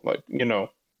correctly, like Yeah,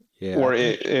 I or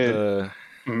think it. the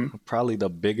Mhm. probably the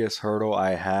biggest hurdle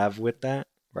I have with that,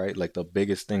 right? Like the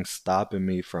biggest thing stopping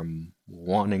me from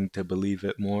wanting to believe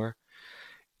it more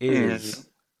is Mhm.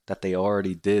 that they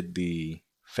already did the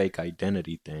fake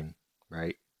identity thing,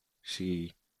 right?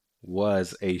 She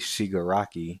was a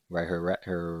Shigaraki, right?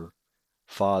 Her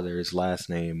father's last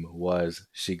name was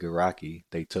Shigaraki.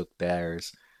 They took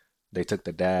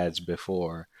the dad's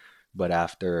before, but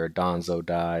after Donzo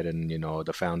died and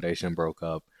the foundation broke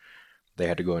up, they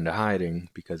had to go into hiding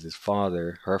because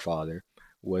her father,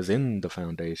 was in the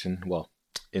foundation, well,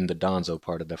 in the Donzo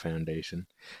part of the foundation,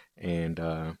 and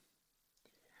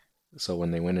so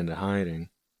when they went into hiding,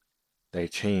 they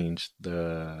changed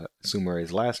the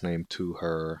Sumire's last name to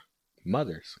her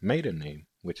mother's maiden name,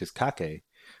 which is Kake,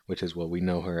 which is what we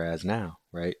know her as now,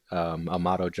 right?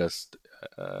 Amato just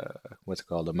what's it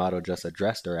called? Amato just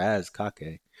addressed her as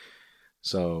Kake.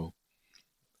 So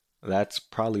that's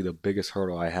probably the biggest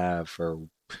hurdle I have for,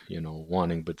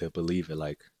 wanting but to believe it.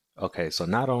 Like, okay, so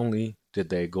not only did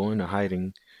they go into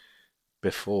hiding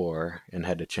before and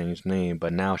had to change name,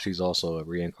 but now she's also a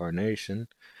reincarnation.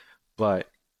 But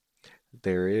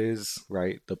there is,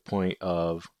 right, the point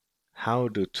of how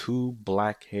do two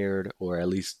black haired or at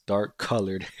least dark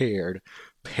colored haired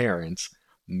parents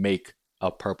make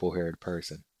a purple haired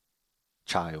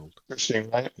child, Interesting,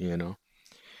 right? you know?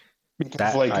 Because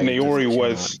That like I Naori just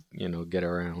cannot, was, get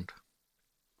around.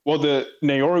 well, the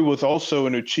Naori was also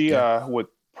an Yeah. Uchiha with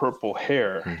purple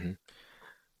hair, Hmm.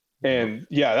 Yep. and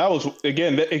yeah, that was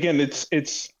again,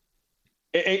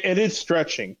 it is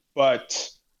stretching,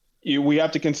 but we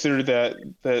have to consider that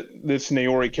this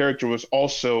Naori character was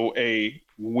also a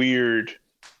weird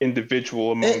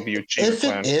individual among the Uchiha If it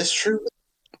clan. is true,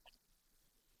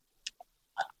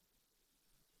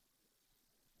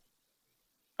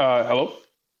 Hello.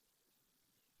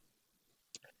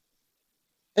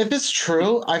 if it's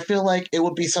true, I feel like it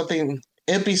would be something.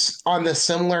 It'd be on the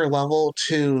similar level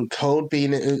to Code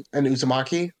being an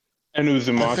Uzumaki. And I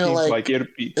feel Uzumaki, like like it'd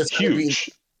be it's gonna be, huge.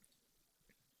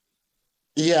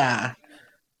 yeah.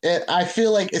 I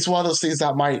feel like it's one of those things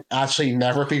that might actually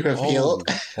never be revealed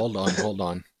Oh, hold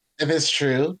on. if it's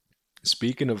true.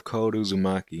 Speaking of Code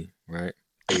Uzumaki, right?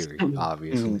 Theory, Mhm.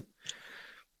 obviously.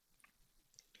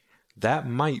 That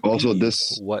might Also, be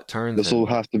this what turns this will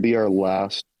him. have to be our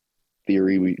last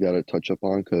theory we got to touch up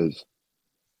on because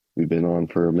we've been on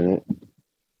for a minute.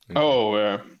 Okay. Oh,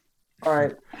 yeah. All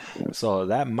right. So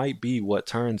that might be what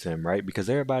turns him, right? Because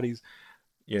everybody's,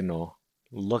 you know,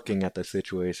 looking at the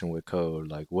situation with Code,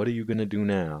 like, what are you gonna do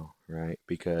now, right?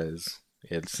 Because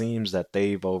it seems that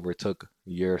they've overtook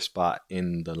your spot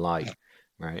in the light,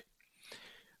 right?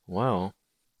 Well,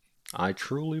 I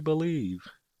truly believe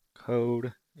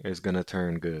Code is gonna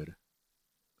turn good,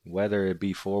 whether it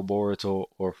be for Boruto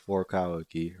or for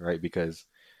Kawaki, right? Because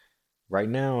right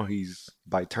now he's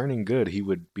by turning good, he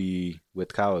would be with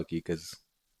Kawaki because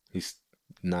he's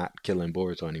not killing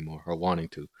Boruto anymore or wanting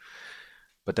to.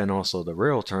 But then also the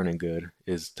real turning good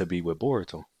is to be with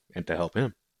Boruto and to help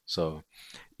him. So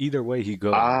either way he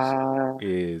goes Uh,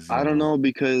 is, I don't know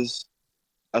because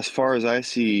as far as I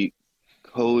see,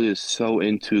 Code is so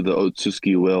into the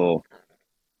Otsuki will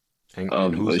and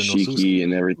of who's in Ashiki Osuski?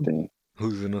 and everything.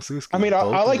 Who's in I Osuski? mean, I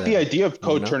Both of like the them, idea of you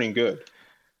Code know? turning good.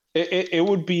 It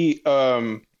would be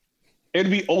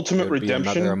it'd be It ultimate would be another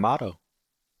redemption. Amato.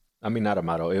 I mean, not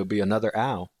Amato. It would be another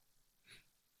Ao.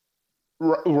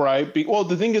 Right. Well,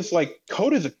 the thing is, like,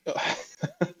 Code is a.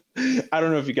 I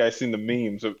don't know if you guys seen the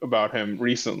memes about him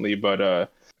recently, but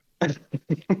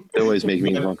They always make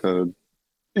memes but on Code.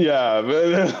 yeah,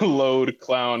 load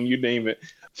clown, you name it.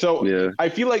 So Yeah. I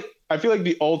feel like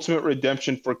the ultimate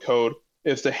redemption for Code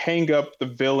is to hang up the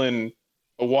villain,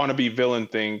 a wannabe villain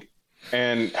thing,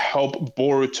 and help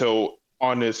Boruto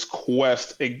on his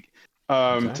quest to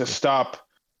Exactly. stop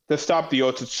the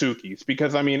Otsutsukis.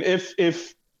 Because I mean, if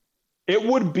it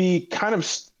would be kind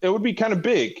of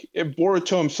big if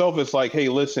Boruto himself is like, hey,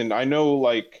 listen, I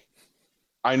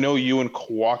know you and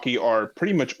Kawaki are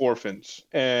pretty much orphans,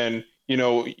 and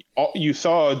you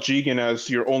saw Jigen as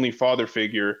your only father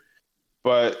figure,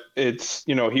 but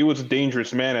he was a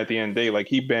dangerous man at the end of the day. Like,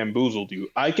 he bamboozled you.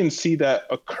 I can see that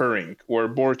occurring where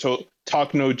Boruto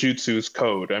talk no jutsu's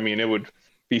code. I mean, it would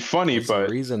be funny, It's the but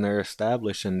reason they're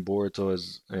establishing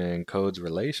Boruto's and Code's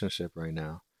relationship right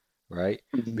now, right?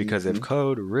 Because if Mhm.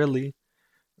 Code really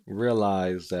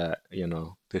realized that,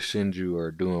 the Shinju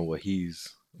are doing what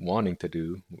he's wanting to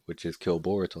do, which is kill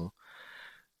Boruto,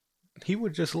 he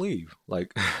would just leave.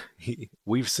 Like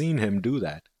we've seen him do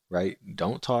that, right?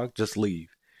 Don't talk, just leave,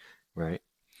 right?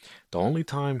 The only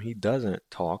time he doesn't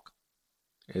talk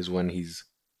is when he's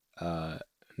uh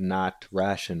not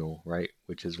rational, right?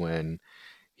 Which is when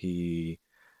he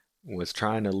was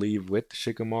trying to leave with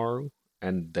Shikamaru,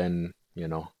 and then,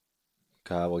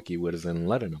 Kawaki wasn't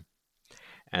letting him.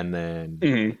 And then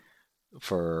mhm.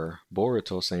 for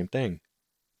Boruto, same thing.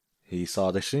 He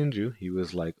saw the Shinju. He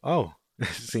was like, "Oh, it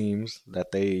seems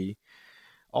that they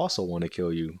also want to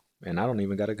kill you, and I don't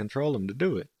even got to control them to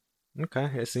do it." Okay,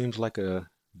 it seems like a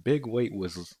big weight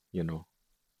was,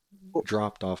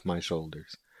 dropped off my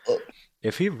shoulders.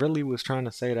 If he really was trying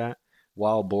to say that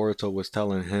while Boruto was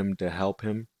telling him to help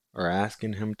him or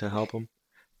asking him to help him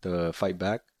to fight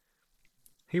back,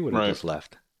 he would have Right. just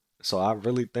left. So I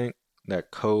really think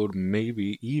that Code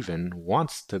maybe even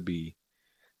wants to be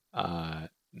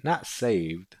not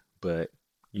saved, but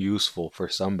useful for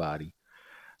somebody.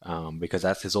 Because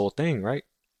that's his whole thing, right?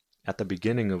 At the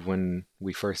beginning of when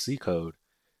we first see Code,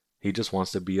 he just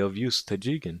wants to be of use to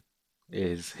Jigen,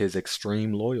 is his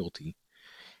extreme loyalty.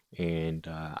 And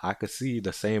I could see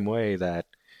the same way that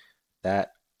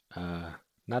uh,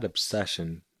 not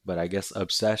obsession, but I guess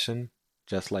obsession,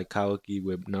 just like Kawaki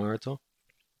with Naruto,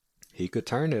 he could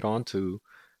turn it onto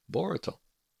Boruto,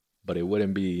 but it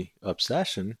wouldn't be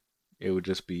obsession. It would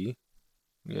just be,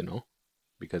 you know,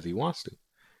 because he wants to,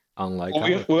 unlike Well,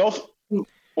 we Kawaki. also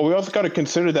well, we also got to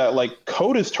consider that like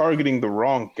Code is targeting the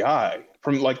wrong guy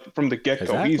from the get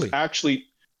go. He's Exactly. actually,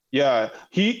 yeah,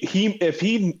 he if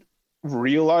he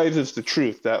realizes the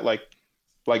truth that like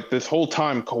this whole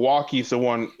time Kawaki's the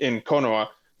one in Konoha,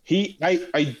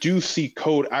 I do see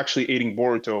Code actually aiding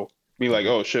Boruto, being like, Yep.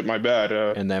 oh shit, my bad.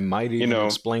 And that might You even know,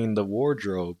 explain the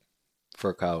wardrobe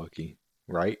for Kawaki,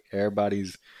 right?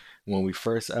 Everybody's when we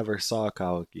first ever saw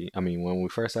Kawaki, I mean, when we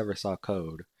first ever saw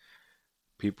Code,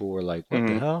 people were like, "What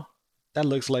the mhm. hell? That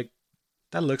looks like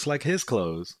that looks like his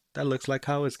clothes. That looks like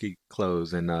Kawaki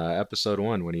clothes in episode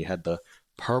 1 when he had the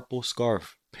purple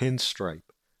scarf pinstripe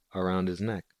around his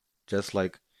neck, just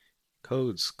like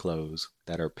Code's clothes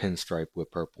that are pinstriped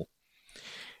with purple."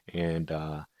 And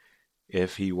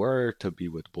if he were to be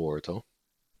with Boruto,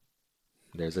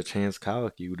 there's a chance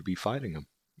Kawaki would be fighting him.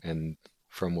 And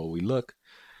from what we look,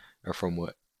 or from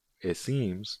what it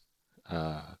seems,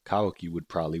 Kawaki would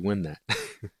probably win that.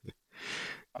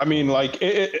 I mean, um, like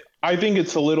I think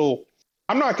it's a little.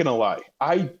 I'm not gonna lie.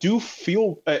 I do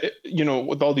feel,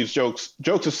 with all these jokes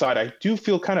aside, I do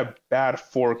feel kind of bad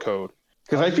for Code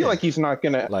because oh I feel yeah, like he's not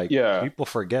gonna. like Yeah, people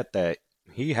forget that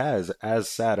he has as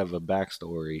sad of a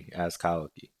backstory as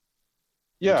Kawaki.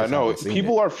 We yeah. just No, haven't seen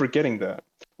it. people are forgetting that.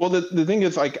 Well, the thing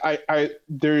is, like,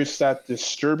 there's that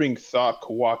disturbing thought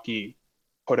Kawaki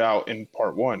put out in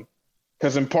part one,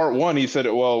 because in part one he said,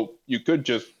 well, you could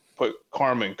just put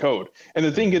karma in Code, and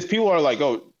the thing Hmm. is, people are like,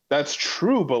 oh, that's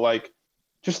true, but like,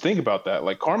 just think about that.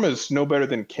 Like, karma is no better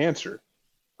than cancer.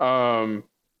 Um,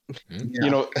 Hmm. you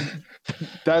Yeah. know,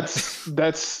 What?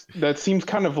 that seems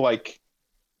kind of like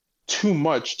too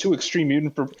much, too extreme.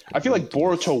 Even for I feel like Ruthless.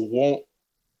 Boruto won't.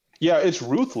 Yeah, it's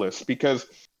ruthless because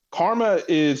karma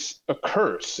is a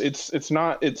curse. It's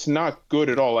not good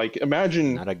at all. Like,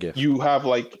 imagine Not a gift. you have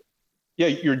like, yeah,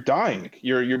 you're dying.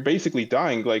 You're basically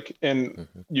dying. Like, and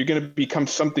Hmm. you're gonna become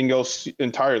something else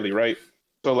entirely, right?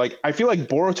 So like, I feel like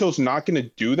Boruto's not gonna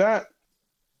do that.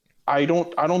 I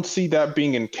don't see that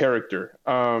being in character.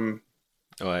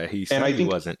 He And said I he think,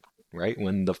 wasn't, right?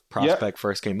 When the yeah, prospect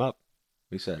first came up,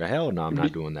 he said, hell no, I'm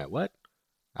not be- doing that. What?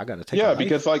 I gotta take a yeah,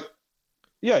 life? because like,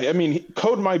 yeah, I mean,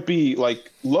 code might be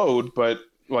like load, but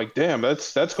like, damn,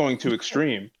 that's going too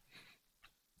extreme.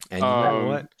 And you know Um,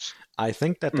 what? I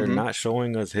think that they're mhm. not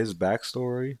showing us his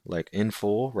backstory, like in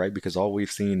full, right? Because all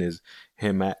we've seen is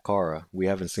him at Kara. We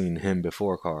haven't seen him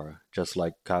before Kara, just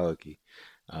like Kawaki.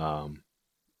 Um,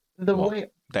 The well,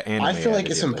 way the I anime feel had like to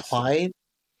it's give us some. implied.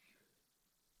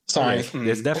 Oh yeah, Sorry.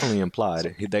 it's definitely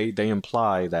implied. They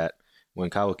imply that when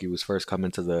Kawaki was first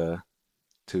coming to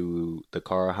the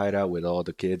car hideout with all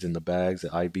the kids in the bags,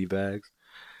 the IV bags,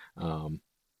 um,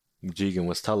 Jigen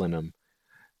was telling him,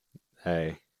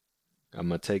 "Hey, I'm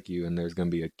gonna take you, and there's gonna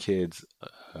be a kids,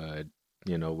 uh,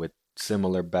 with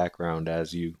similar background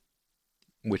as you,"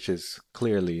 which is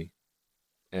clearly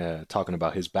talking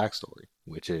about his backstory,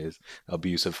 which is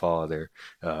abusive father,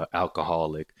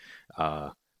 alcoholic,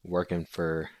 uh, working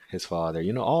for his father,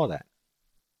 all that,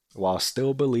 while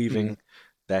still believing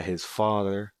that his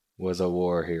father was a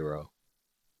war hero,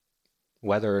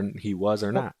 whether he was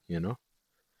or not.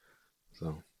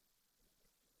 So,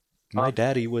 my Um,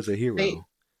 daddy was a they, hero.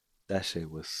 That shit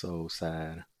was so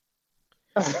sad.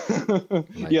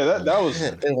 Like, Yeah, oh that my was.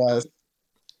 it God. was.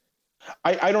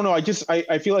 I don't know.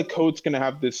 I feel like Code's gonna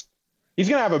have this. He's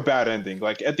gonna have a bad ending.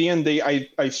 Like at the end, I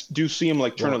do see him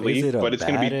like turn Well, and is leave, it a but it's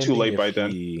gonna bad be too ending late if by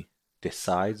then. he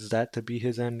decides that to be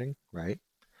his ending, right?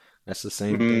 That's the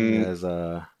same thing Mm, as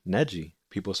Neji.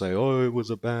 People say, "Oh, it was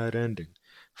a bad ending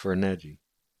for Neji,"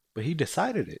 but he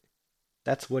decided it.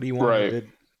 That's what he wanted right. to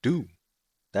do.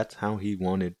 That's how he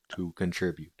wanted to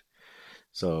contribute.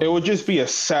 It So would just be a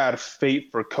sad fate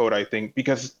for Code, I think,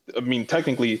 because I mean,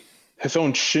 technically, his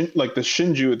own like the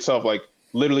Shinju itself, like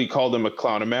literally called him a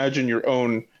clown. Imagine your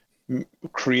own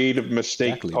creative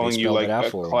mistake exactly, they calling you spelled it like out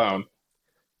a for him. clown.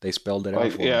 They spelled it out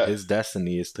Like, for him. yeah. His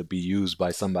destiny is to be used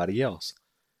by somebody else.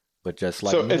 But just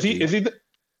like So is he? Neji, Is he? The,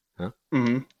 huh?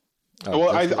 mhm. Oh,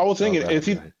 Well, just I was oh, thinking, go is ahead,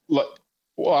 go he? ahead. Like,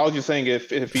 well, I was just saying if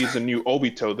he's the new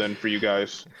Obito then for you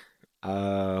guys.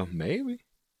 Maybe.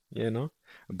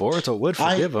 Boruto would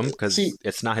I forgive him see. because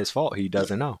it's not his fault. He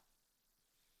doesn't know.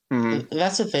 Hmm.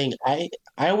 That's the thing. I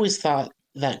always thought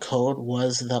that Code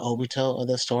was the Obito of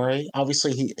the story.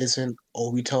 Obviously, he isn't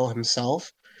Obito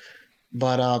himself,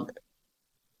 but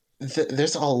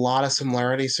there's a lot of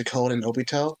similarities to Code and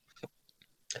Obito.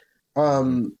 Hmm.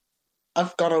 Um,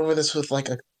 I've gone over this with like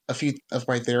a few of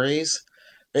my theories.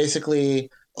 Basically,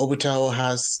 Obito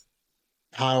has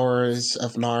powers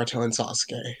of Naruto and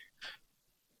Sasuke.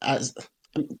 As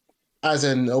as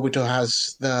in Obito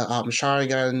has the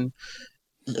Sharingan,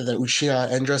 the Uchiha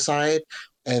Endra side,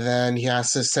 and then he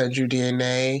has the Senju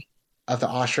DNA of the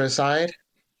Ashura side.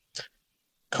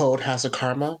 Code has a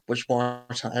Karma, which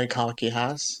Boruto and Kawaki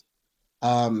has.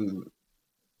 Um,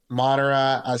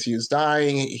 Madara, as he was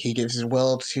dying, he gives his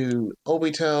will to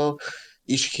Obito.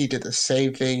 Ishiki did the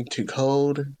same thing to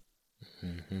Code.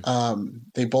 Hmm.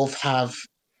 They both have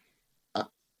a,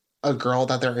 a girl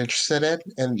that they're interested in,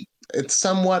 and it's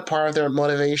somewhat part of their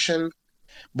motivation.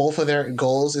 Both of their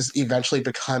goals is eventually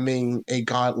becoming a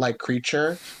godlike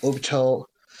creature. Obito,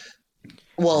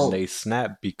 And well, they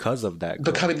snap because of that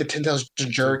becoming goal the Ten-Tails too.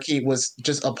 Jerky was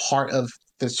just a part of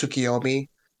the Tsukiyomi,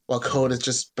 while Code Hmm. is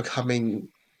just becoming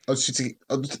Otsutsuki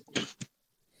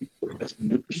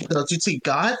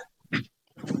God.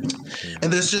 Yeah.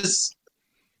 And there's just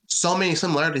so many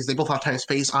similarities. They both have time and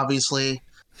space, obviously.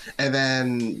 And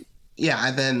then, yeah,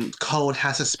 and then Code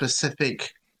has a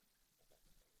specific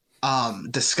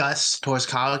disgust towards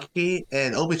Kawaki,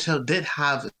 and Obito did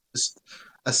have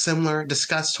a similar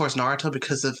disgust towards Naruto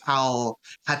because of how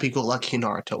happy-go-lucky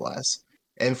Naruto was.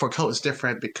 And for Code, it's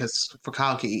different because for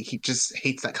Kawaki, he just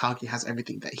hates that Kawaki has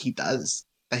everything that he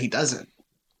doesn't.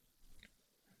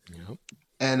 Yep.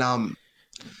 And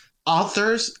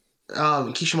authors,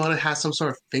 Kishimoto has some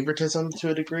sort of favoritism to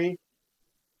a degree,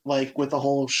 like with the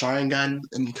whole Sharingan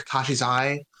and Kakashi's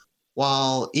eye,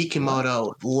 while What?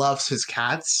 Ikimoto loves his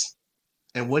cats.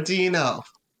 And what do you know?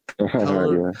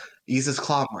 Code Yeah. uses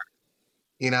claw mark,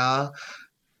 you know? Right.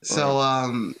 So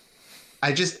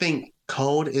I just think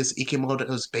Code is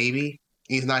Ikimoto's baby.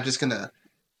 He's not just gonna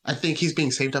I think he's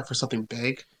being saved up for something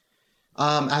big.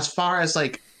 As far as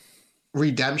like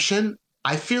redemption,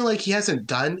 I feel like he hasn't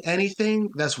done anything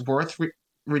that's worth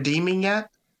redeeming yet.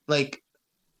 Like,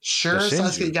 The sure,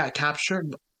 Sasuke Shinju. got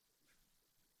captured.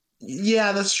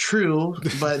 Yeah, that's true,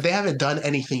 but they haven't done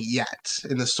anything yet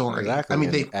in the story. I Exactly. mean,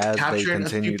 And they as they captured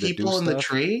a few continue to do people in the stuff,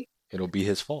 tree. it'll be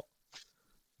his fault.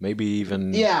 Maybe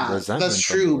even Yeah, that's resentment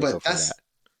from true, Boruto but for that. that's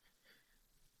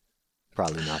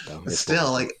Probably not though. It's still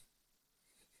Boruto. like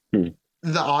Hmm.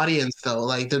 the audience though.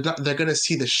 Like they're gonna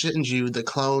see the Shinju, the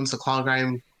clones, the clone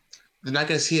grime. They're not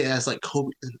gonna see it as like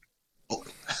Kobe. Oh,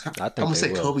 I'm I think gonna they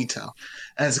say will. Kobito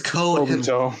as Code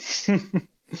himself Obito.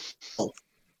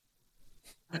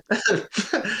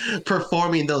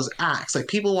 performing those acts. Like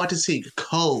people want to see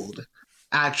Code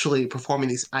actually performing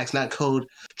these acts, not Code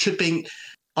tripping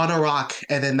on a rock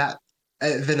and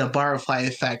then a butterfly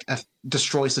effect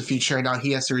destroys the future, and now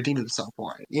he has to redeem himself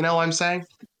for it. You know what I'm saying?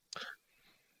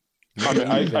 I mean, Maybe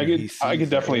I, even I he could I sees could the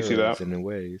definitely see that. arrows in the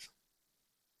ways,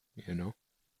 you know?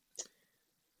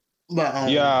 But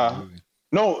Yeah. Maybe.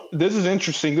 No, this is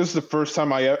interesting. This is the first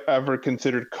time I ever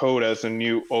considered Code as a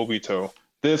new Obito.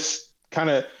 This kind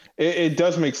of it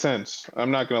does make sense.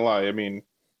 I'm not gonna lie. I mean,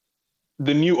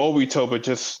 the new Obito, but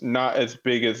just not as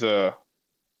big as a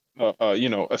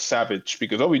savage,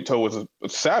 because Obito was a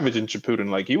savage in Shippuden.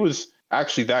 Like he was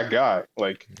actually that guy.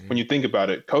 Like when Yeah. you think about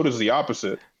it, Code is the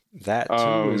opposite. That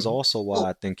too is Um, also why well,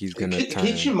 I think he's gonna turn.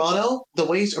 Kishimoto, the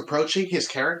way he's approaching his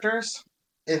characters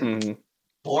in mhm,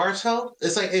 Boruto,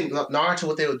 it's like in Naruto.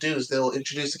 What they would do is they'll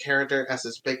introduce the character as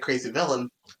this big crazy villain,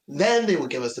 then they would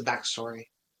give us the backstory.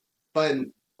 But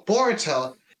in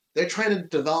Boruto, they're trying to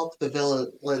develop the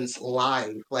villains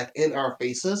live, like in our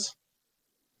faces,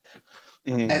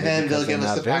 mhm. and Maybe then because they'll they're give us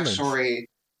not the villains. backstory.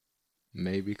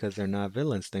 Maybe because they're not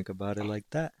villains. Think about it like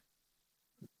that.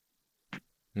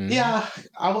 Hmm. Yeah,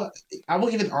 I will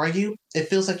even argue it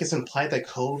feels like it's implied that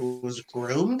Code was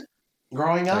groomed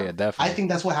growing Oh yeah, up. I definitely. think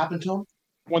that's what happened to him.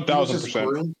 One He was thousand just percent.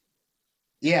 groomed.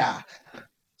 Yeah,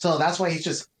 so that's why he's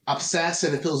just obsessed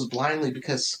and it feels blindly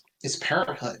because it's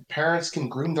parenthood. Parents can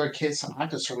groom their kids to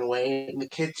act a certain way, and the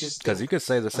kids just Because think you could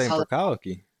say the that's same how. for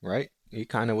Kawaki, right? He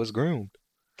kind of was groomed.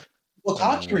 Well,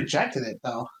 Kachi Uh, rejected it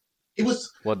though. He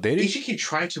was well, did he? Ishiki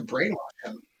tried to brainwash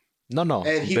him, No, no.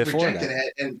 and he Before rejected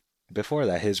that, it. And before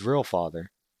that, his real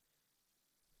father,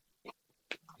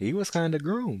 he was kind of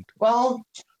groomed. well,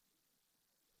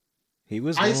 He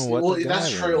was doing what the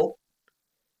that's dad wanted, true.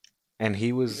 and he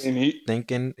I was mean, he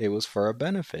thinking it was for a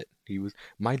benefit.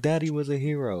 My daddy was a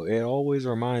hero. It always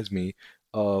reminds me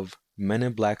of Men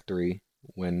in Black 3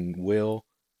 when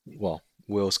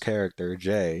Will's character,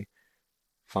 Jay,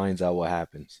 finds out what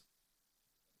happens.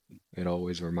 It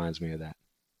always reminds me of that,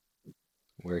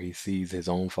 where he sees his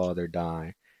own father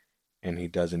die and he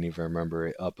doesn't even remember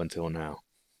it up until now.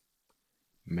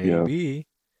 Yeah. Maybe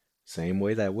same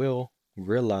way that Will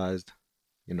realized,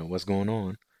 what's going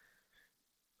on.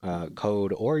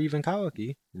 Code or even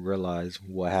Kawaki realize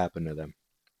what happened to them,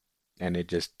 and it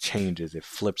just changes. It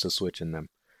flips a switch in them.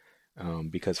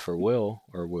 Because for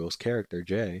Will's character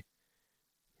Jay,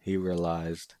 he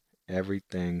realized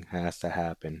everything has to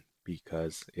happen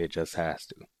because it just has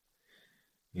to.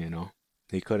 You know,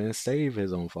 he couldn't save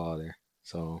his own father,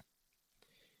 so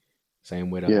same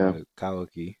with Yeah.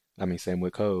 Kawaki. I mean, same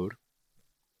with Code.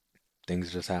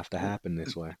 Things just have to happen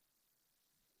this way,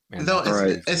 and Though that's All the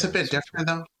right. it's a reason the bit switch different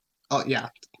works. though. Oh yeah,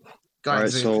 go All ahead,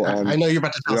 right. Zeke. So I know you're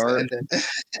about to we tell us the are ending.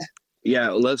 yeah,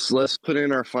 let's put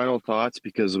in our final thoughts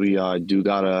because we do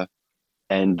gotta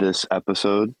end this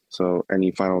episode. So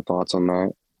any final thoughts on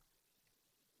that?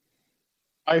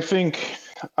 I think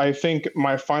I think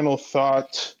my final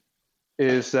thought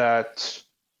is that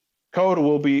Code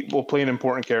will play an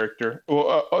important character.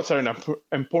 Well, sorry, an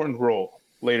important role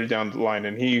later down the line,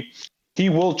 and he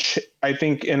will, I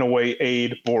think, in a way,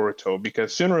 aid Boruto,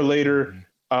 because sooner or later,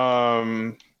 Hmm.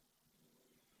 um,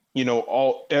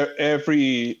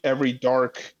 every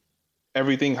dark,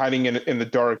 everything hiding in the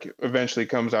dark eventually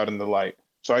comes out in the light.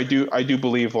 So I do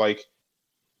believe like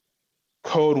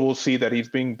Code will see that he's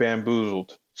being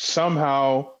bamboozled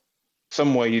somehow,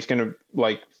 some way. He's gonna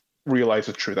like realize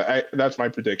the truth. That's my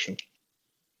prediction.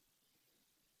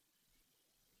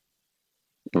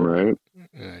 All right.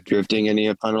 Drifting. Drifting,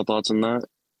 any final thoughts on that?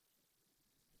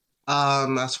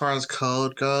 As far as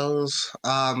Code goes,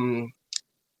 I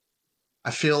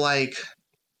feel like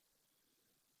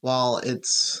while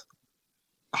it's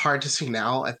hard to see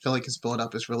now, I feel like his build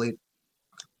up is really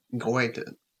going to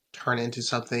turn into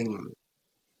something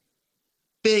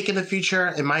big in the future.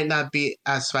 It might not be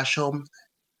as special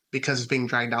because it's being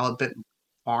dragged out a bit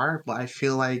far, but I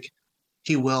feel like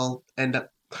he will end up.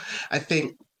 I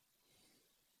think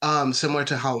similar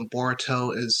to how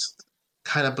Boruto is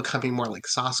kind of becoming more like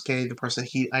Sasuke, the person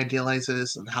he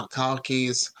idealizes, and how Kalki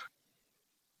is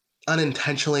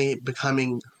unintentionally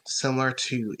becoming similar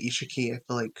to Ishiki. I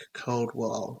feel like Code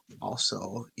will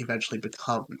also eventually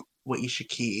become what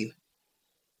Ishiki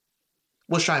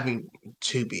was striving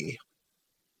to be.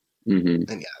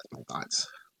 Mm-hmm. And yeah, that's my thoughts.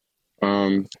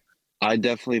 Um, I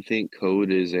definitely think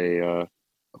Code is a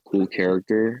cool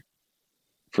character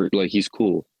for like he's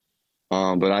cool.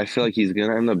 But I feel like he's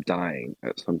gonna end up dying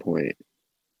at some point.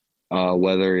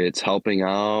 Whether it's helping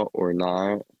out or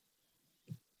not,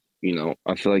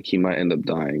 I feel like he might end up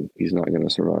dying. He's not gonna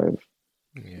survive.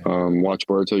 Yeah. Watch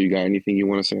Boruto, you got anything you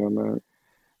want to say on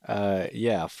that?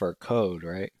 Yeah, for Code,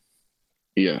 right?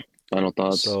 Yeah. Final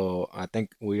thoughts? So I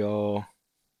think we all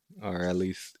are at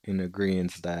least in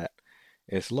agreement that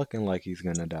it's looking like he's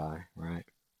gonna die, right?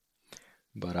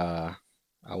 But I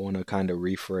want to kind of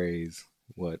rephrase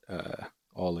what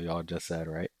all of y'all just said,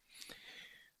 right?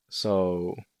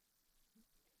 So,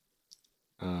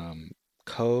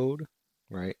 code,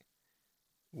 right,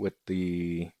 with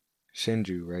the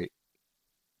Shinju, right?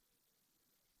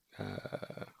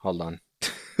 Hold on.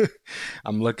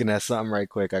 I'm looking at something right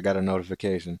quick. I got a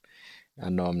notification. I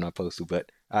know I'm not supposed to,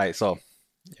 but all right. So,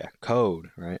 yeah, code,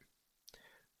 right?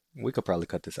 We could probably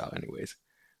cut this out anyways.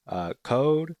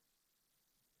 Code,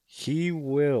 he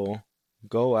will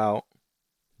go out,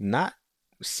 not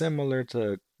similar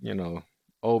to,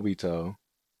 Obito,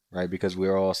 right? Because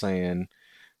we're all saying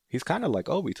he's kind of like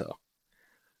Obito.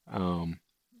 Um,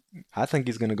 I think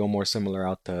he's gonna go more similar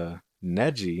out to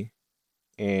Neji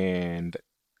and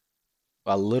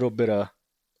a little bit of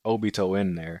Obito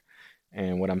in there.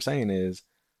 And what I'm saying is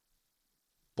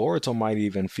Boruto might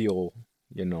even feel,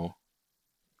 you know,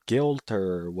 guilt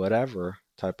or whatever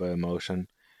type of emotion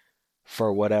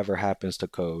for whatever happens to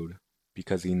Code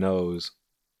because he knows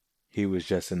he was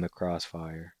just in the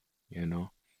crossfire, you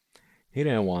know. He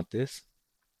didn't want this.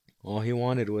 All he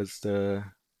wanted was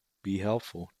to be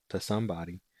helpful to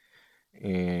somebody.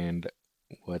 And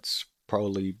what's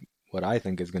probably what I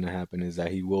think is going to happen is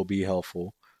that he will be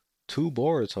helpful to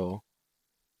Boruto,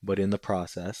 but in the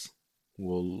process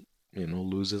will,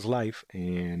 lose his life,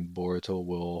 and Boruto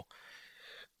will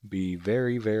be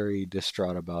very, very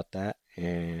distraught about that,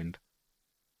 and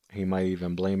he might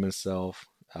even blame himself.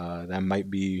 That might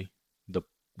be the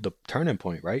the turning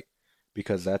point, right?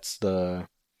 Because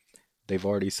they've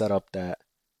already set up that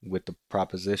with the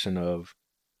proposition of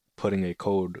putting a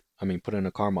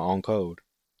karma on code,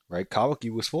 right?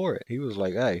 Kawaki was for it. He was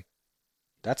like, hey,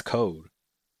 that's code.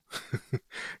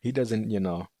 He doesn't,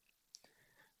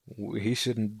 he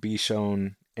shouldn't be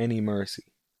shown any mercy.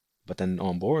 But then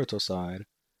on Boruto's side,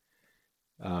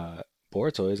 uh,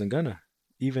 Boruto isn't gonna,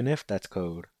 even if that's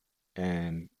code,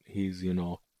 and he's,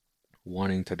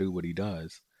 wanting to do what he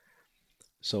does.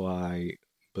 So I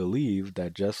believe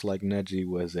that just like Neji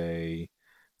was a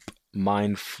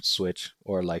switch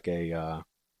or like a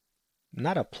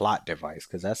not a plot device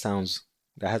because that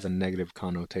has a negative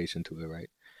connotation to it, right?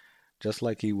 Just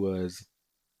like he was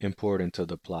important to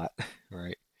the plot,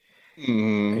 right?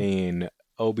 Mm-hmm. In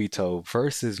Obito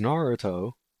versus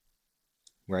Naruto,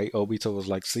 right? Obito was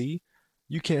like, "See,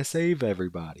 you can't save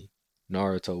everybody."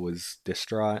 Naruto was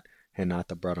distraught and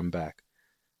Hinata brought him back.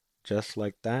 Just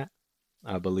like that,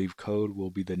 I believe Code will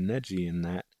be the Neji in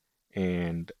that,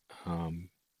 and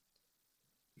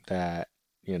that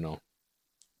you know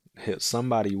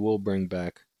somebody will bring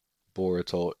back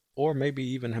Boruto, or maybe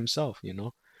even himself.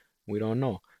 We don't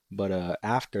know. But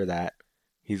after that,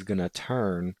 he's gonna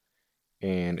turn,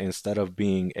 and instead of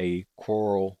being a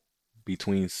quarrel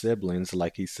between siblings,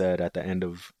 like he said at the end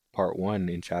of part one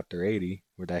in chapter 80,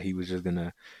 where that he was just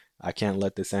gonna, I can't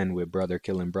let this end with brother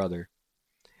killing brother.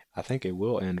 I think it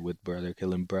will end with brother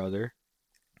killing brother,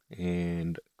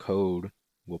 and Code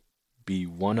will be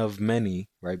one of many,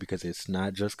 right? Because it's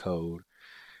not just Code.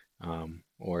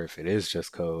 Or if it is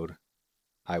just Code,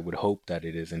 I would hope that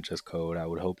it isn't just Code. I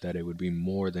would hope that it would be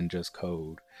more than just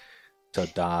Code to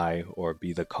die or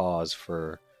be the cause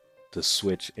for the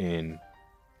switch in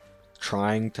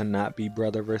trying to not be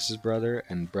brother versus brother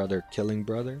and brother killing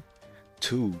brother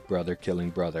to brother killing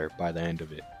brother by the end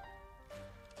of it.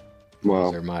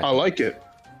 Wow. I like it.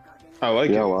 I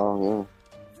like it. Yeah, wow,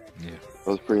 yeah.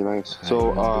 That was pretty nice. Right, So,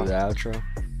 do the outro?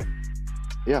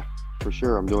 Yeah, for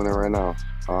sure. I'm doing it right now.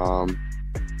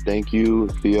 Thank you,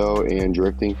 Theo and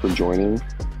Drifting, for joining.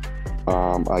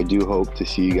 I do hope to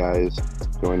see you guys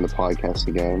join the podcast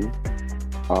again.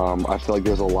 I feel like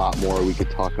there's a lot more we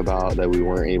could talk about that we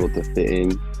weren't able to fit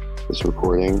in this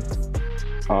recording.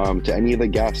 To any of the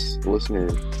guests,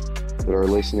 listeners that are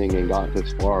listening and got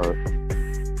this far,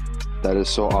 that is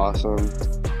so awesome.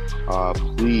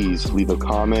 Please leave a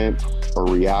comment or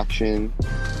reaction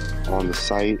on the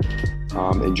site.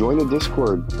 And join the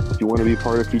Discord if you want to be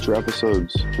part of future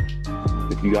episodes.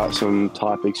 If you got some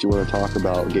topics you want to talk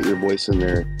about, get your voice in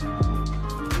there.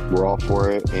 We're all for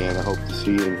it, and I hope to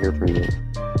see you and hear from you.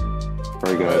 All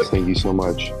right, guys. Thank you so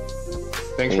much.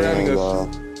 Thanks for having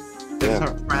us.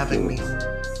 Thanks for having me.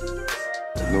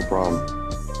 No problem.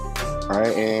 All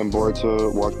right, and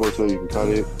Boruto, watch Boruto. You can cut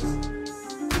it.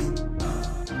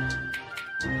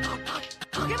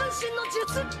 影分身の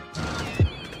術